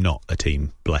it's not a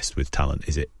team blessed with talent,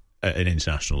 is it? at an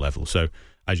international level. So,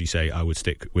 as you say, I would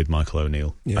stick with Michael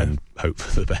O'Neill and hope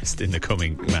for the best in the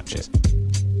coming matches.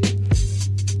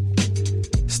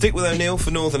 Stick with O'Neill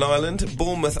for Northern Ireland.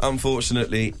 Bournemouth,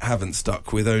 unfortunately, haven't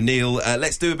stuck with O'Neill.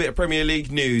 Let's do a bit of Premier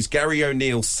League news. Gary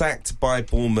O'Neill sacked by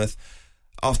Bournemouth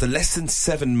after less than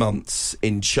 7 months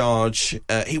in charge.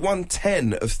 He won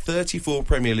 10 of 34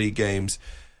 Premier League games,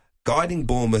 guiding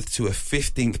Bournemouth to a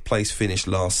 15th place finish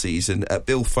last season.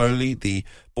 Bill Foley, the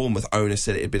Bournemouth owner,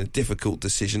 said it had been a difficult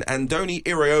decision. Andoni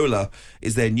Iraola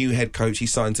is their new head coach. He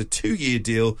signs a 2-year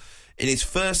deal. In his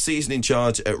first season in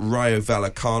charge at Rayo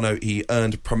Vallecano, he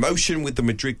earned promotion with the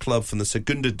Madrid club from the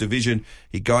Segunda Division.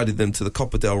 He guided them to the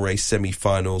Copa del Rey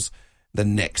semi-finals the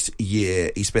next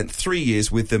year. He spent 3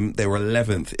 years with them. They were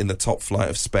 11th in the top flight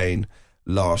of Spain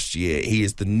last year. He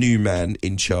is the new man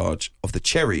in charge of the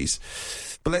Cherries.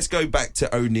 But let's go back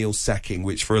to O'Neill's sacking,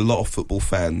 which for a lot of football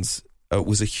fans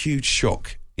was a huge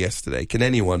shock yesterday. Can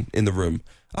anyone in the room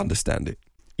understand it?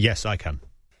 Yes, I can.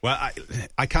 Well,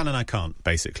 I can and I can't,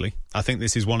 basically. I think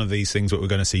this is one of these things that we're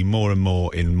going to see more and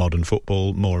more in modern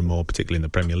football, more and more, particularly in the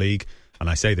Premier League. And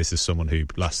I say this as someone who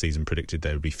last season predicted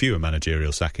there would be fewer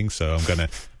managerial sackings, so I'm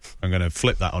going to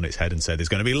flip that on its head and say there's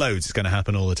going to be loads. It's going to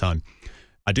happen all the time.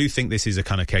 I do think this is a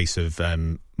kind of case of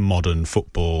modern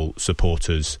football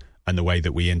supporters and the way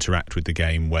that we interact with the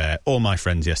game, where all my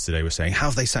friends yesterday were saying, how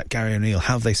have they sacked Gary O'Neill?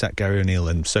 How have they sacked Gary O'Neill?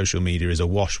 And social media is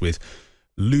awash with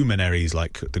luminaries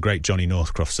like the great Johnny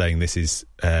Northcroft saying this is,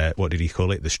 what did he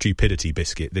call it? The stupidity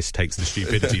biscuit. This takes the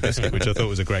stupidity biscuit, which I thought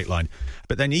was a great line.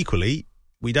 But then equally,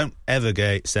 we don't ever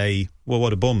say, well, what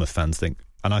do Bournemouth fans think?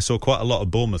 And I saw quite a lot of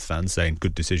Bournemouth fans saying,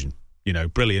 good decision. You know,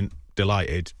 brilliant,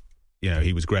 delighted. You know,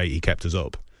 he was great, he kept us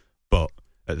up. But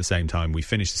at the same time, we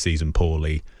finished the season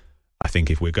poorly. I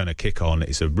think if we're going to kick on,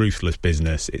 it's a ruthless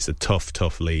business. It's a tough,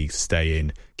 tough league. Stay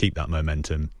in, keep that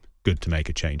momentum. Good to make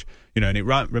a change. You know, and it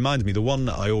reminds me, the one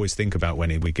that I always think about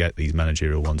when we get these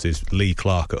managerial ones is Lee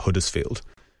Clark at Huddersfield,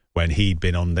 when they'd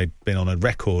been on a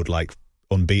record, like,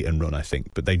 unbeaten run, I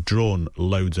think, but they'd drawn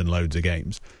loads and loads of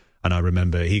games. And I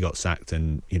remember he got sacked,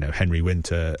 and, you know, Henry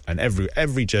Winter and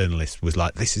every journalist was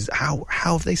like, this is how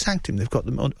have they sacked him? They've got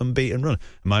the unbeaten run.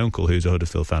 And my uncle, who's a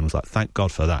Huddersfield fan, was like, thank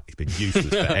God for that. He's been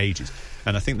useless for ages.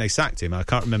 And I think they sacked him. I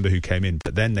can't remember who came in,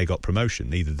 but then they got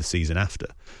promotion, either the season after.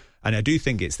 And I do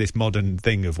think it's this modern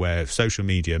thing of where social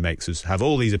media makes us have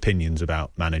all these opinions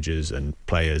about managers and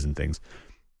players and things.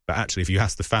 But actually, if you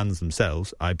ask the fans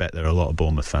themselves, I bet there are a lot of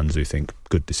Bournemouth fans who think,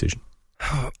 good decision.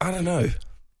 I don't know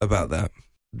about that.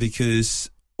 Because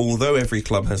although every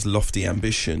club has lofty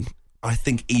ambition, I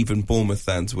think even Bournemouth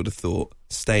fans would have thought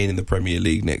staying in the Premier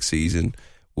League next season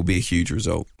will be a huge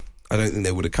result. I don't think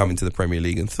they would have come into the Premier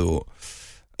League and thought,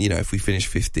 you know, if we finish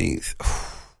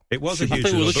 15th... It was a huge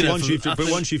result,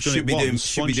 but once you've done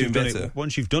it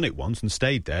once you've done it once and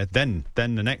stayed there, then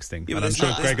the next thing. Yeah, and I'm sure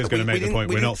Gregor's going to make the point,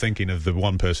 we're not thinking of the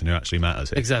one person who actually matters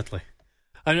here. Exactly.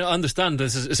 I understand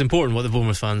it's important what the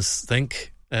Bournemouth fans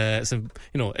think. It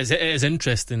is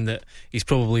interesting that he's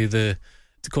probably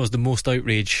caused the most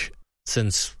outrage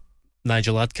since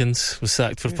Nigel Adkins was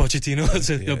sacked for Pochettino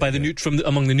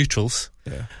among the neutrals.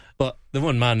 Yeah. But the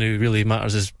one man who really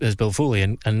matters is Bill Foley,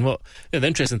 and what the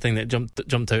interesting thing that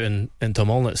jumped out in Tom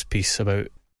Allnutt's piece about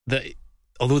that,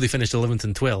 although they finished 11th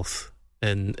and 12th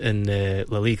in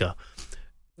La Liga,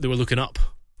 they were looking up,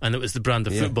 and it was the brand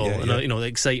of football, and the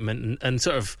excitement and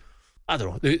sort of, I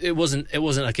don't know, it wasn't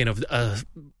a kind of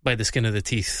by the skin of the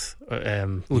teeth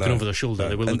looking over their shoulder.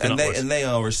 They were looking upwards. And they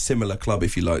are a similar club,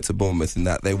 if you like, to Bournemouth in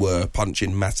that they were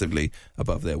punching massively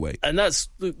above their weight. And that's...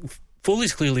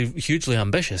 Foley's clearly hugely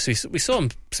ambitious. We saw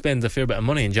him spend a fair bit of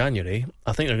money in January.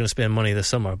 I think they're going to spend money this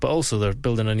summer, but also they're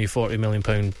building a new £40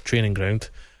 million training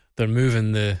ground. They're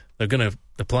moving the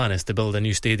plan is to build a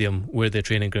new stadium where their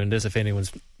training ground is. If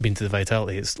anyone's been to the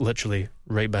Vitality, it's literally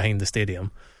right behind the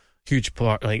stadium. Huge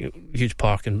park in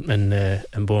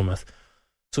Bournemouth.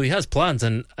 So he has plans,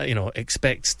 and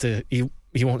expects to. He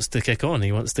wants to kick on.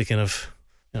 He wants to kind of,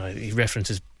 he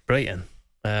references Brighton.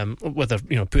 Whether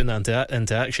putting that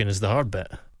into action is the hard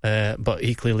bit, but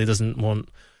he clearly doesn't want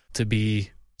to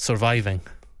be surviving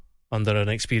under an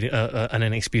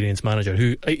inexperienced manager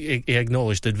who he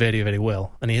acknowledged did very, very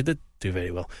well, and he did do very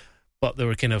well. But there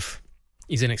were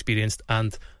he's inexperienced,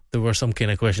 and there were some kind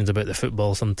of questions about the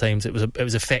football. Sometimes it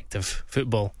was effective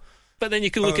football, but then you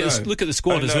can look at the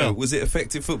squad as well. Was it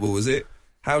effective football? Was it?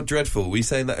 How dreadful. We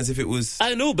saying that as if it was.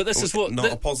 I know, but this is what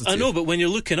not a positive. I know, but when you're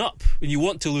looking up, when you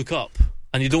want to look up.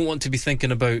 And you don't want to be thinking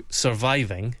about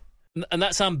surviving, and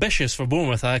that's ambitious for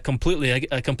Bournemouth. I completely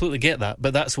get that,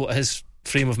 but that's what his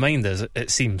frame of mind is. It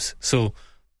seems so.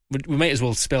 We might as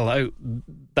well spell it out.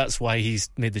 That's why he's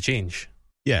made the change.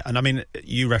 Yeah, and I mean,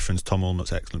 you referenced Tom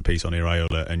Allnutt's excellent piece on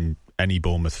Iraola, and any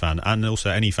Bournemouth fan, and also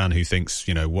any fan who thinks,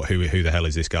 who the hell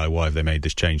is this guy, why have they made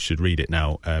this change, should read it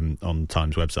now on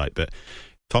Times website. But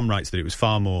Tom writes that it was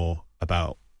far more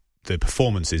about the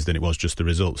performances than it was just the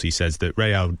results. He says that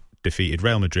Real defeated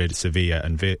Real Madrid, Sevilla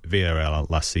and Villarreal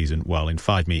last season, while in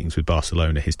 5 meetings with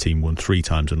Barcelona his team won 3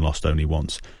 times and lost only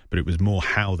once. But it was more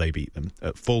how they beat them,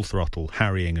 at full throttle,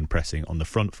 harrying and pressing, on the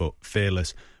front foot,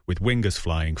 fearless, with wingers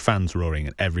flying, fans roaring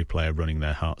and every player running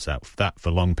their hearts out. That,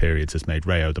 for long periods, has made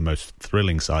Rayo the most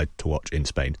thrilling side to watch in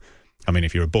Spain. I mean,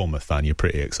 if you're a Bournemouth fan, you're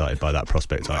pretty excited by that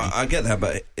prospect, aren't you? I get that,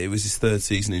 but it was his 3rd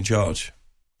season in charge.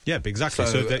 Yeah, exactly.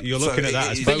 So you're looking at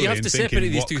that as but you have to separate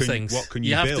these two things. What can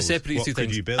you build? have to separate these two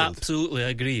things. Absolutely, I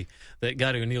agree that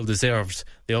Gary O'Neill deserves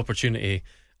the opportunity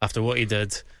after what he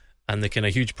did and the kind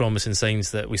of huge promising signs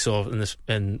that we saw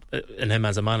in him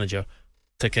as a manager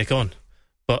to kick on.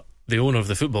 But the owner of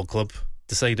the football club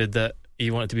decided that he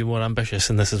wanted to be more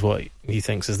ambitious, and this is what he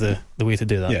thinks is the way to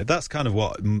do that. Yeah, that's kind of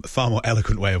far more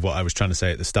eloquent way of what I was trying to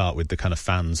say at the start, with the kind of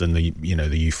fans and the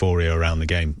euphoria around the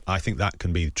game. I think that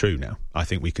can be true now. I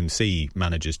think we can see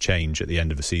managers change at the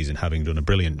end of a season, having done a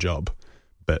brilliant job,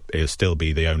 but it'll still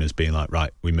be the owners being like,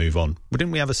 right, we move on. Well,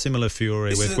 didn't we have a similar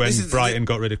fury when Brighton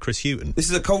got rid of Chris Hughton?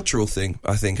 This is a cultural thing,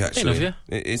 I think, actually. Kind of,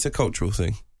 yeah. It's a cultural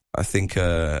thing. I think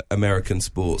American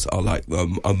sports are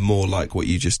more like what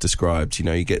you just described.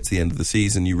 You get to the end of the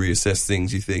season, you reassess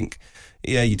things, you think,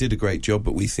 yeah, you did a great job,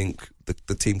 but we think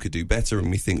the team could do better, and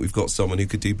we think we've got someone who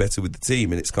could do better with the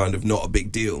team, and it's kind of not a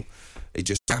big deal. It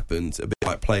just happened, a bit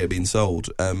like player being sold.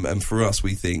 And for us,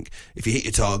 we think if you hit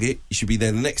your target, you should be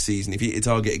there the next season. If you hit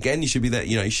your target again, you should be there.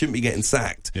 You shouldn't be getting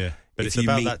sacked. Yeah. But it's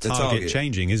about that target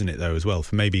changing, isn't it, though, as well?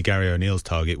 For maybe Gary O'Neill's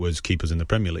target was keep us in the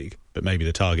Premier League, but maybe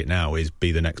the target now is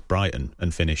be the next Brighton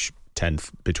and finish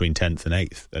 10th, between 10th and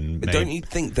 8th. But don't you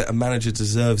think that a manager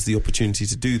deserves the opportunity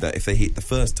to do that if they hit the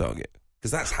first target?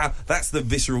 Because that's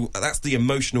the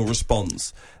emotional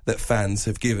response that fans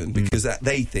have given, because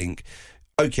they think,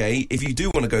 okay, if you do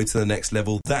want to go to the next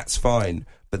level, that's fine,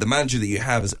 but the manager that you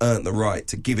have has earned the right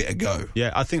to give it a go.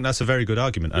 Yeah, I think that's a very good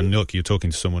argument. And look, you're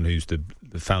talking to someone who's the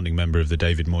founding member of the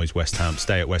David Moyes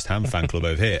Stay at West Ham fan club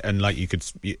over here, and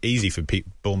easy for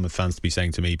Bournemouth fans to be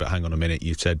saying to me, but hang on a minute,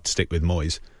 you said stick with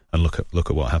Moyes, and look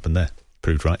at what happened there.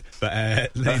 Proved right.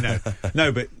 But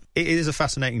no, but it is a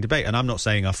fascinating debate, and I'm not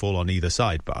saying I fall on either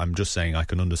side, but I'm just saying I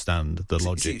can understand the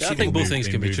logic. I think both things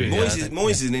can be true. Moyes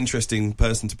is an interesting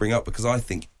person to bring up, because I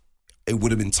think it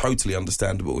would have been totally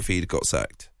understandable if he'd got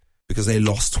sacked, because they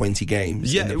lost 20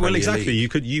 games. Yeah, well, exactly.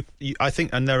 You I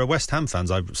think, and there are West Ham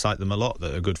fans, I cite them a lot,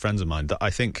 that are good friends of mine, that I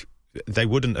think they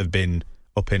wouldn't have been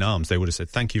up in arms. They would have said,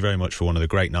 thank you very much for one of the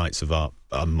great nights of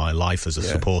my life as a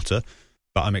supporter,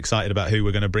 but I'm excited about who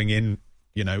we're going to bring in,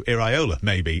 Iraola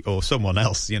maybe, or someone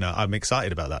else. I'm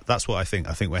excited about that. That's what I think.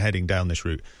 I think we're heading down this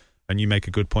route. And you make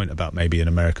a good point about maybe an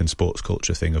American sports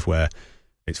culture thing of where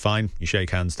it's fine, you shake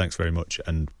hands, thanks very much,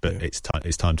 but it's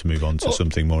time to move on to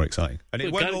something more exciting. And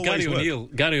it won't always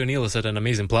work. Gary O'Neill has had an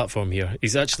amazing platform here.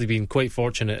 He's actually been quite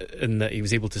fortunate in that he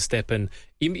was able to step in.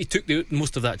 He took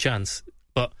most of that chance,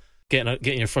 but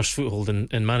getting your first foothold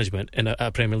in management at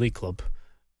a Premier League club,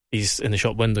 he's in the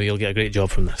shop window. He'll get a great job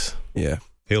from this. Yeah.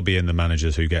 He'll be in the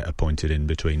managers who get appointed in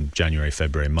between January,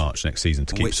 February and March next season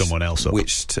to keep someone else up.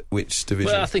 Which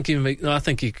division? Well, I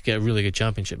think he could get a really good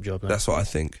championship job now. That's what I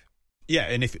think. Yeah,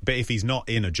 if he's not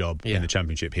in a job in the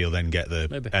Championship, he'll then get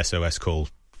the SOS call,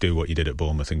 do what you did at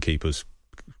Bournemouth and get us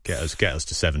to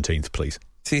 17th, please.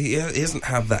 See, he doesn't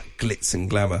have that glitz and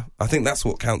glamour. I think that's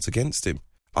what counts against him.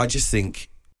 I just think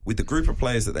with the group of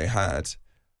players that they had,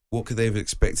 what could they have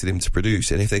expected him to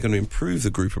produce? And if they're going to improve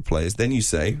the group of players, then you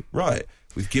say, right,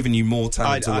 we've given you more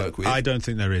talent to work with. I don't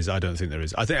think there is. I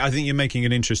think you're making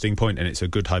an interesting point, and it's a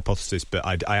good hypothesis, but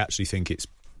I actually think it's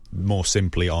more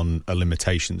simply on a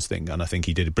limitations thing, and I think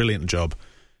he did a brilliant job.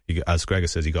 As Gregor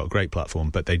says, he got a great platform,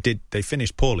 but they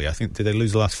finished poorly. I think, did they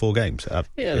lose the last 4 games? Yeah,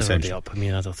 they're already up. I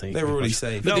mean, I don't think they were already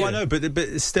safe. No, I know, but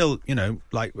it's still,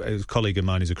 like a colleague of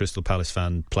mine who's a Crystal Palace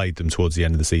fan played them towards the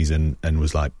end of the season and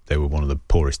was like, they were one of the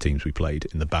poorest teams we played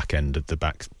in the back end of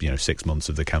the 6 months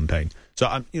of the campaign. So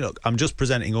I'm just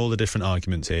presenting all the different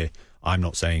arguments here. I'm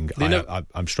not saying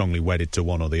I'm strongly wedded to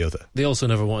one or the other. They also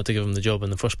never wanted to give him the job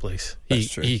in the first place.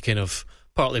 He kind of,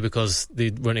 partly because they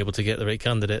weren't able to get the right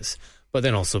candidates, but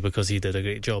then also because he did a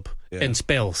great job. In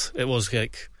spells. It was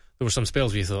like, there were some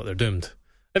spells where you thought they're doomed.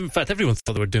 In fact, everyone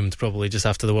thought they were doomed probably just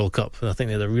after the World Cup. And I think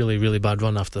they had a really, really bad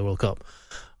run after the World Cup.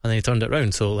 And then he turned it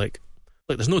round. So, look,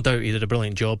 there's no doubt he did a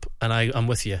brilliant job. And I'm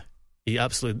with you. He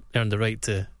absolutely earned the right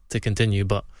to continue.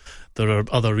 But there are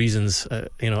other reasons,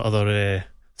 other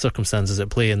circumstances at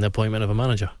play in the appointment of a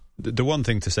manager. The one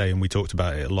thing to say, and we talked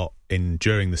about it a lot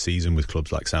during the season with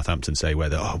clubs like Southampton, say where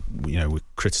we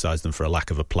criticise them for a lack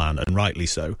of a plan, and rightly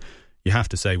so. You have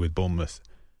to say with Bournemouth,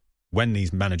 when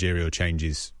these managerial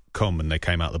changes come, and they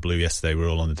came out of the blue yesterday, we're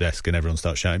all on the desk and everyone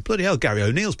starts shouting, bloody hell, Gary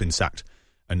O'Neill's been sacked.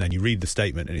 And then you read the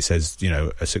statement and it says,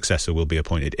 a successor will be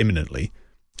appointed imminently.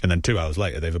 And then 2 hours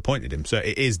later, they've appointed him. So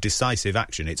it is decisive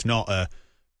action. It's not a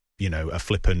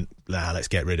flippant, let's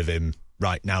get rid of him.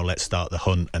 Right, now let's start the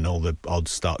hunt and all the odds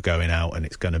start going out and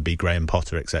it's going to be Graham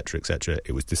Potter, etc., etc.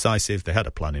 It was decisive. They had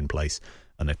a plan in place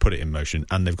and they put it in motion,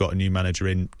 and they've got a new manager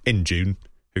in June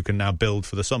who can now build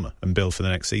for the summer and build for the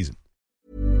next season.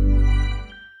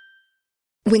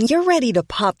 When you're ready to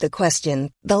pop the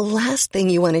question, the last thing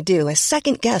you want to do is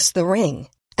second-guess the ring.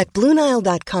 At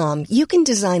BlueNile.com, you can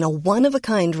design a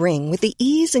one-of-a-kind ring with the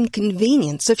ease and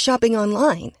convenience of shopping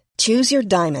online. Choose your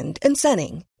diamond and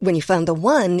setting. When you find the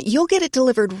one, you'll get it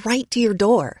delivered right to your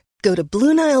door. Go to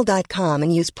BlueNile.com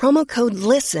and use promo code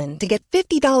LISTEN to get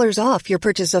 $50 off your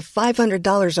purchase of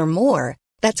 $500 or more.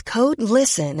 That's code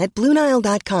LISTEN at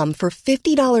BlueNile.com for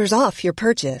 $50 off your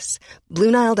purchase.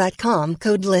 BlueNile.com,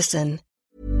 code LISTEN.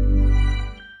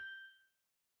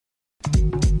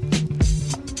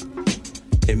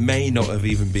 It may not have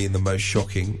even been the most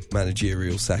shocking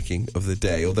managerial sacking of the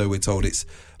day, although we're told it's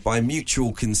by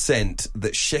mutual consent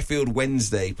that Sheffield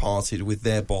Wednesday parted with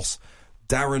their boss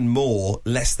Darren Moore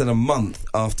less than a month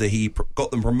after he got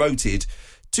them promoted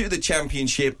to the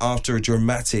Championship after a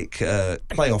dramatic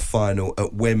playoff final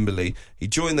at Wembley. He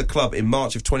joined the club in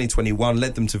March of 2021,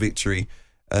 led them to victory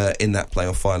in that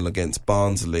playoff final against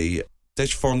Barnsley.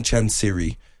 Dejphon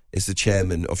Chansiri is the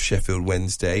chairman of Sheffield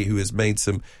Wednesday, who has made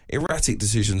some erratic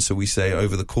decisions, so we say,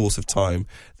 over the course of time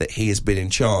that he has been in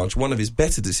charge. One of his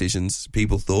better decisions,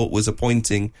 people thought, was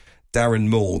appointing Darren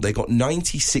Moore. They got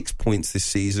 96 points this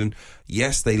season.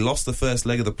 Yes, they lost the first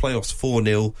leg of the playoffs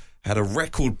 4-0, had a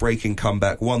record-breaking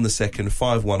comeback, won the second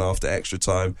 5-1 after extra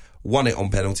time, won it on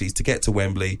penalties to get to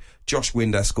Wembley. Josh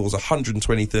Windass scores a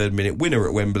 123rd minute winner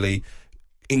at Wembley.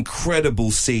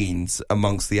 Incredible scenes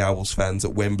amongst the Owls fans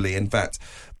at Wembley. In fact,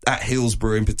 at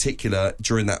Hillsborough in particular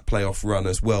during that playoff run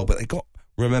as well. But they got,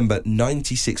 remember,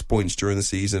 96 points during the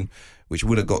season, which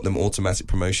would have got them automatic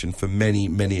promotion for many,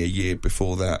 many a year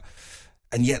before that.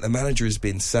 And yet the manager has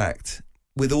been sacked.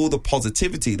 With all the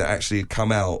positivity that actually had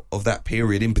come out of that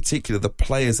period, in particular the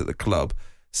players at the club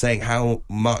saying how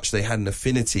much they had an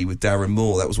affinity with Darren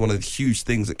Moore. That was one of the huge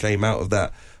things that came out of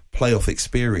that playoff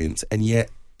experience. And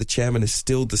yet the chairman has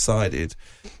still decided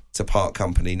to part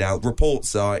company. Now,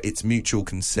 reports are it's mutual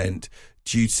consent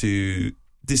due to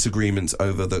disagreements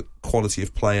over the quality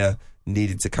of player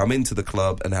needed to come into the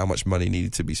club and how much money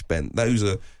needed to be spent. Those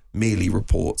are merely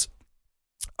reports.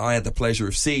 I had the pleasure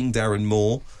of seeing Darren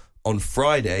Moore on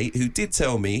Friday, who did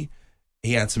tell me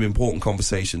he had some important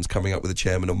conversations coming up with the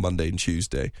chairman on Monday and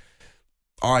Tuesday.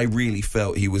 I really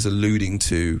felt he was alluding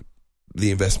to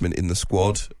the investment in the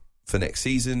squad for next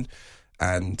season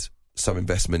and some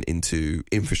investment into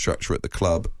infrastructure at the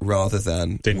club rather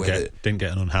than... Didn't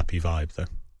get an unhappy vibe, though.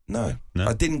 No.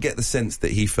 I didn't get the sense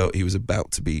that he felt he was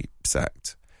about to be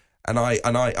sacked. And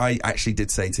I actually did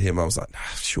say to him, I was like,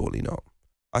 surely not.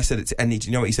 I said it to... And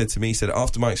you know what he said to me? He said,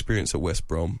 after my experience at West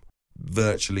Brom,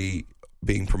 virtually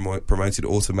being promoted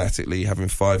automatically, having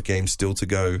 5 games still to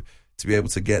go, to be able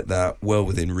to get that well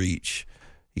within reach,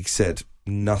 he said,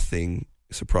 nothing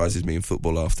surprises me in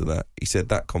football after that. He said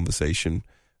that conversation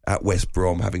at West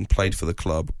Brom, having played for the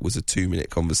club, was a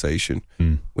 2-minute conversation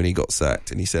when he got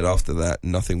sacked. And he said after that,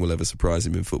 nothing will ever surprise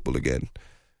him in football again.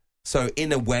 So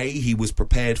in a way, he was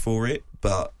prepared for it.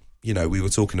 But, you know, we were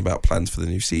talking about plans for the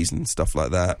new season and stuff like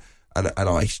that. And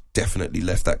I definitely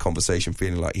left that conversation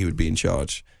feeling like he would be in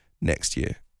charge next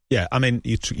year. Yeah, I mean,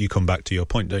 you come back to your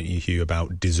point, don't you, Hugh,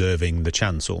 about deserving the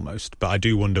chance almost. But I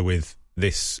do wonder with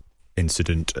this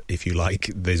incident, if you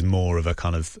like, there's more of a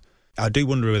kind of... I do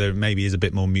wonder whether it maybe is a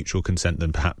bit more mutual consent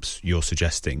than perhaps you're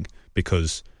suggesting,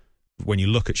 because when you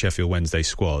look at Sheffield Wednesday's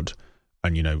squad,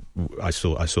 and, you know, I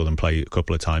saw them play a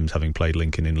couple of times, having played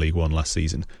Lincoln in League One last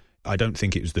season, I don't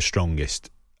think it was the strongest.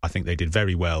 I think they did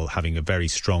very well having a very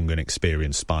strong and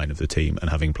experienced spine of the team and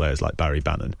having players like Barry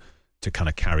Bannon to kind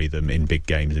of carry them in big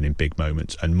games and in big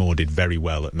moments. And Moore did very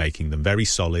well at making them very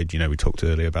solid. You know, we talked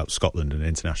earlier about Scotland and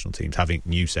international teams,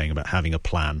 saying about having a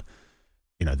plan.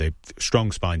 You know, they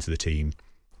strong spine to the team,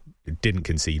 didn't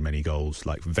concede many goals,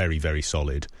 like very, very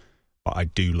solid. But I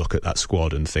do look at that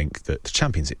squad and think that the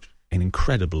Championship, an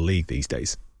incredible league these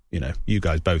days. You know, you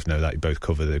guys both know that, you both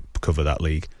cover that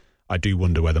league. I do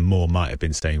wonder whether Moore might have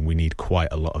been saying we need quite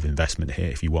a lot of investment here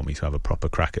if you want me to have a proper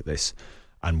crack at this.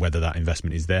 And whether that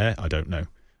investment is there, I don't know.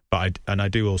 But I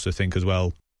do also think as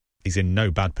well, he's in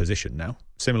no bad position now.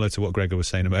 Similar to what Gregor was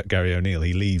saying about Gary O'Neill,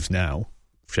 he leaves now,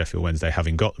 Sheffield Wednesday,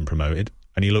 having got them promoted,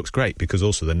 and he looks great because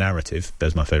also the narrative,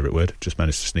 there's my favourite word, just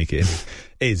managed to sneak it in,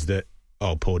 is that,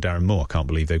 oh, poor Darren Moore, I can't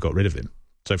believe they've got rid of him.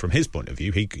 So from his point of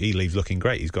view, he leaves looking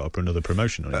great. He's got up for another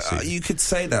promotion on his season. You could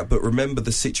say that, but remember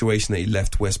the situation that he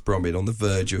left West Brom in on the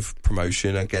verge of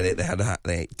promotion. I get it,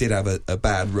 they did have a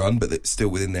bad run, but it's still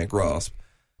within their grasp,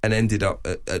 and ended up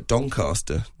at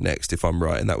Doncaster next, if I'm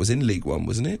right, and that was in League One,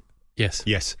 wasn't it?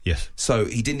 Yes. So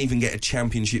he didn't even get a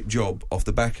championship job off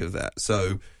the back of that.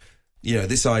 So,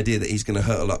 this idea that he's going to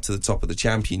hurtle up to the top of the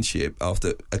championship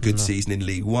after a good season in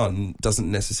League One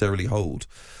doesn't necessarily hold.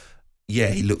 Yeah,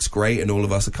 he looks great, and all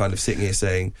of us are kind of sitting here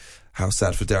saying how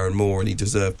sad for Darren Moore and he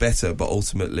deserved better, but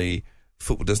ultimately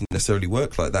football doesn't necessarily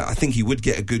work like that. I think he would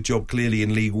get a good job clearly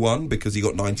in League One because he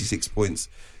got 96 points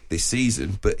this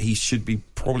season, but he should be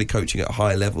probably coaching at a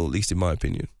higher level, at least in my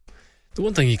opinion. The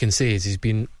one thing you can say is he's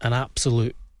been an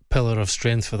absolute pillar of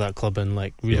strength for that club in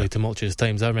really tumultuous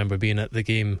times. I remember being at the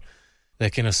game, the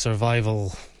kind of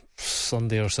survival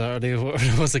Sunday or Saturday or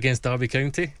whatever it was against Derby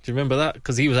County. Do you remember that?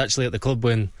 Because he was actually at the club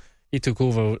when he took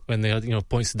over, when they had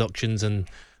points deductions and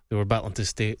they were battling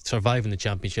to survive in the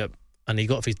championship, and he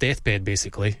got off his deathbed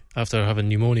basically after having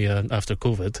pneumonia after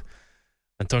COVID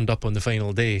and turned up on the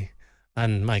final day,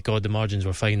 and my God, the margins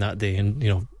were fine that day, and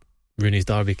Rooney's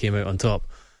Derby came out on top.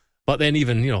 But then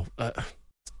even done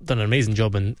an amazing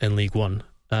job in League One,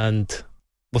 and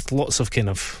with lots of kind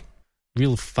of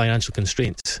real financial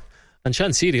constraints. And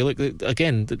Chansiri, look,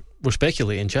 again, we're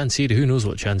speculating. Chansiri, who knows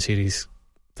what Chansiri's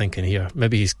thinking here?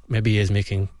 Maybe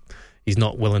he's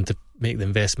not willing to make the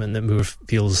investment that Moore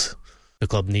feels the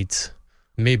club needs.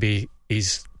 Maybe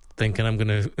he's thinking, I'm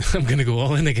gonna go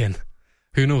all in again.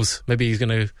 Who knows? Maybe he's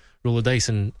gonna roll the dice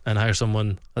and hire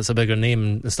someone that's a bigger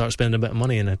name and start spending a bit of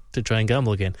money to try and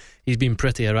gamble again. He's been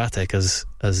pretty erratic as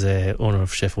owner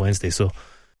of Sheffield Wednesday, so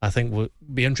I think it'll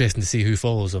be interesting to see who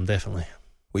follows him, definitely.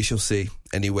 We shall see.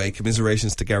 Anyway,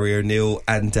 commiserations to Gary O'Neill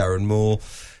and Darren Moore.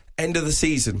 End of the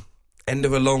season. End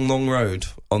of a long, long road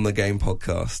on the Game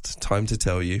podcast. Time to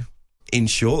tell you, in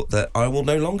short, that I will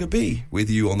no longer be with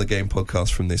you on the Game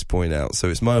podcast from this point out. So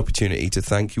it's my opportunity to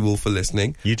thank you all for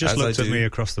listening. You just looked at me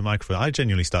across the microphone. I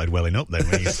genuinely started welling up then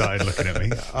when you started looking at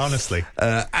me, honestly.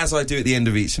 As I do at the end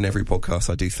of each and every podcast,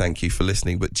 I do thank you for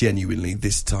listening, but genuinely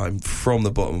this time from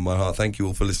the bottom of my heart, thank you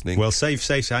all for listening. Well,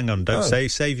 hang on, don't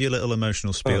save your little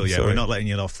emotional spiel yet. Sorry. We're not letting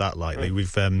you off that lightly.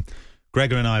 We've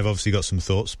Gregor and I have obviously got some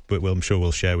thoughts, but I'm sure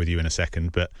we'll share with you in a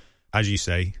second. But as you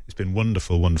say, it's been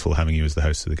wonderful having you as the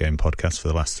host of the Game podcast for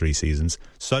the last 3 seasons.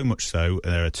 So much so,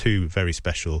 there are 2 very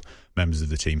special members of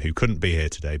the team who couldn't be here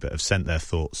today, but have sent their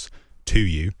thoughts to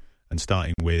you, and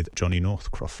starting with Johnny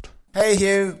Northcroft. Hey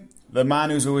Hugh, the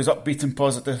man who's always upbeat and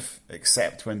positive,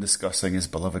 except when discussing his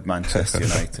beloved Manchester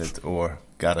United or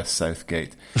Gareth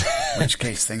Southgate, in which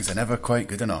case things are never quite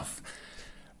good enough.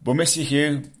 We'll miss you,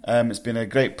 Hugh. It's been a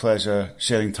great pleasure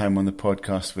sharing time on the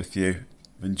podcast with you.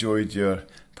 I've enjoyed your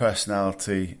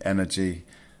personality, energy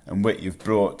and wit you've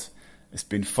brought. It's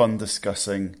been fun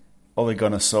discussing Ole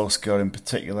Gunnar Solskjaer in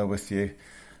particular with you,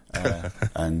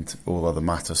 and all other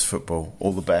matters football.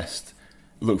 All the best.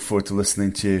 Look forward to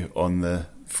listening to you on the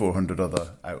 400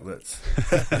 other outlets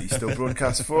that you still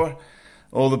broadcast for.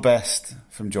 All the best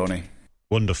from Johnny.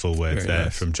 Wonderful words there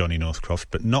from Johnny Northcroft,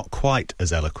 but not quite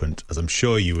as eloquent as I'm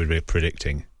sure you were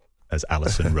predicting as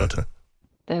Alison Rudd.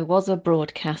 There was a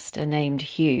broadcaster named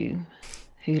Hugh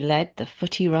who led the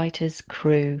Footy Writers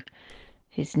crew.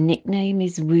 His nickname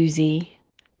is Woozy.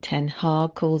 Ten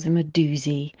Hag calls him a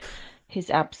doozy. His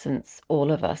absence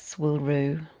all of us will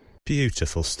rue.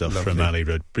 Beautiful stuff from Ali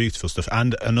Rudd. Beautiful stuff.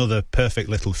 And another perfect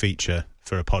little feature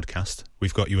for a podcast.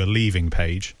 We've got you a leaving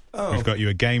page. We've got you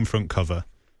a game front cover.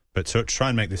 But to try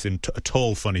and make this at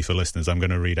all funny for listeners, I'm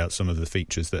going to read out some of the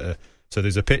features that are... So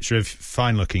there's a picture of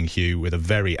fine-looking Hugh with a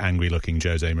very angry-looking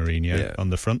Jose Mourinho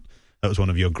on the front. That was one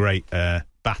of your great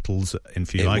battles,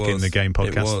 if you like, in the Game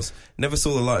podcast. It was. Never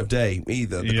saw the light of day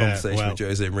either, the conversation with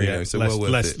Jose Mourinho, so well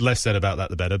worth it. Less said about that,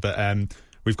 the better. But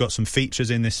we've got some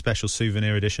features in this special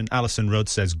souvenir edition. Alison Rudd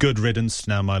says, good riddance,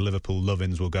 now my Liverpool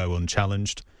love-ins will go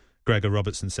unchallenged. Gregor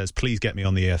Robertson says, please get me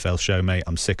on the EFL show, mate.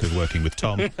 I'm sick of working with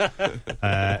Tom.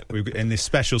 In this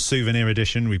special souvenir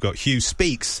edition, we've got Hugh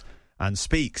speaks and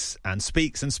speaks and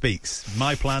speaks and speaks.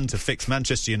 My plan to fix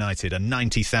Manchester United, a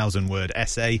 90,000-word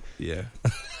essay. Yeah.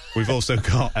 We've also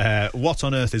got What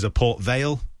on Earth is a Port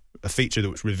Vale? A feature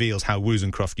that reveals how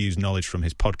Wozencroft used knowledge from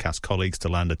his podcast colleagues to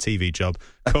land a TV job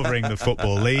covering the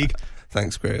Football League.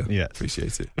 Thanks, Gregor. Yeah.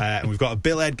 Appreciate it. And we've got a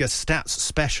Bill Edgar stats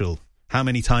special. How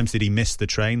many times did he miss the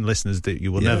train? Listeners, that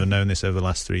you will never know this over the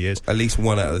last 3 years. At least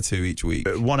 1 out of the 2 each week.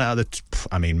 1 out of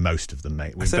the... most of them,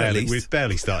 mate. We've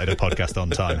barely started a podcast on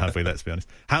time, have we? Let's be honest.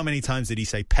 How many times did he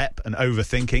say pep and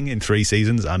overthinking in 3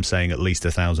 seasons? I'm saying at least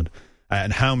 1,000.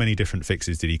 And how many different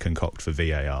fixes did he concoct for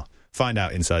VAR? Find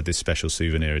out inside this special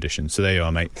souvenir edition. So there you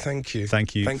are, mate. Thank you.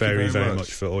 Thank you very, very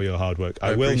much for all your hard work.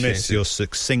 I will miss your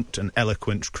succinct and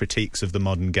eloquent critiques of the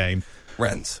modern game.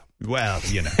 Rants. Well,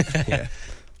 you know. Yeah.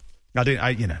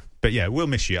 But yeah, we'll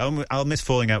miss you. I'll miss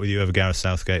falling out with you over Gareth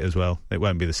Southgate as well. It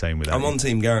won't be the same without you. I'm on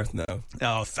Team Gareth now.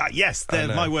 Oh, yes,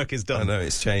 my work is done. I know,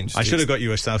 it's changed. I should have got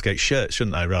you a Southgate shirt,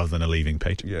 shouldn't I, rather than a leaving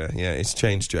page? Yeah, it's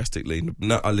changed drastically.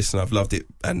 No, listen, I've loved it,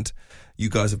 and you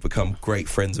guys have become great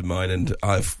friends of mine, and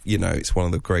it's one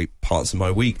of the great parts of my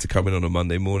week to come in on a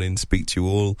Monday morning, speak to you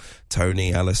all,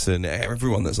 Tony, Alison,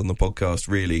 everyone that's on the podcast,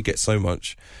 really get so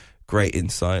much great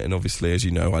insight. And obviously, as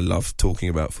you know, I love talking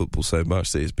about football so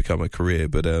much that it's become a career,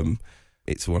 but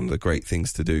it's one of the great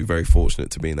things to do. Very fortunate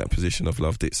to be in that position. I've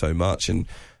loved it so much, and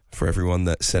for everyone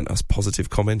that sent us positive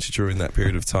comments during that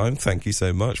period of time, thank you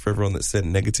so much. For everyone that sent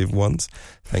negative ones,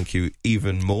 thank you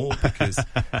even more, because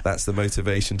that's the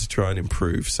motivation to try and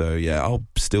improve. So yeah, I'll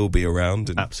still be around.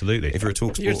 And absolutely. If you're a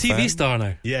TalkSport you're a TV fan, star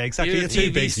now. Yeah, exactly. You're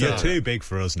too big. You're too big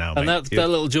for us now, and mate. that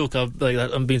little joke,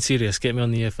 I'm being serious. Get me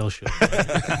on the EFL show.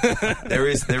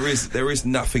 there is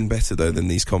nothing better though than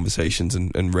these conversations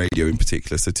and radio in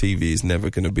particular. So TV is never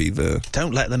going to be the.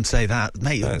 Don't let them say that,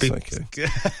 mate. That's okay.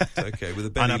 It's okay.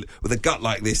 With a gut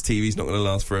like this, TV's not going to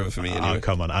last forever for me anyway. Oh,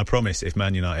 come on. I promise if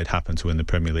Man United happen to win the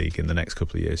Premier League in the next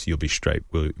couple of years, you'll be straight.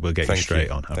 We'll get you straight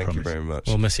on. I promise. Thank you very much.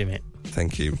 We'll miss you, mate.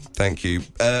 Thank you.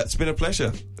 It's been a pleasure.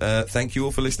 Thank you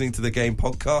all for listening to the Game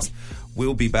Podcast.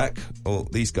 We'll be back, or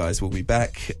these guys will be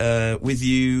back with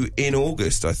you in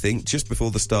August, I think, just before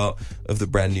the start of the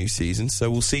brand new season. So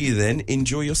we'll see you then.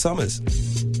 Enjoy your summers.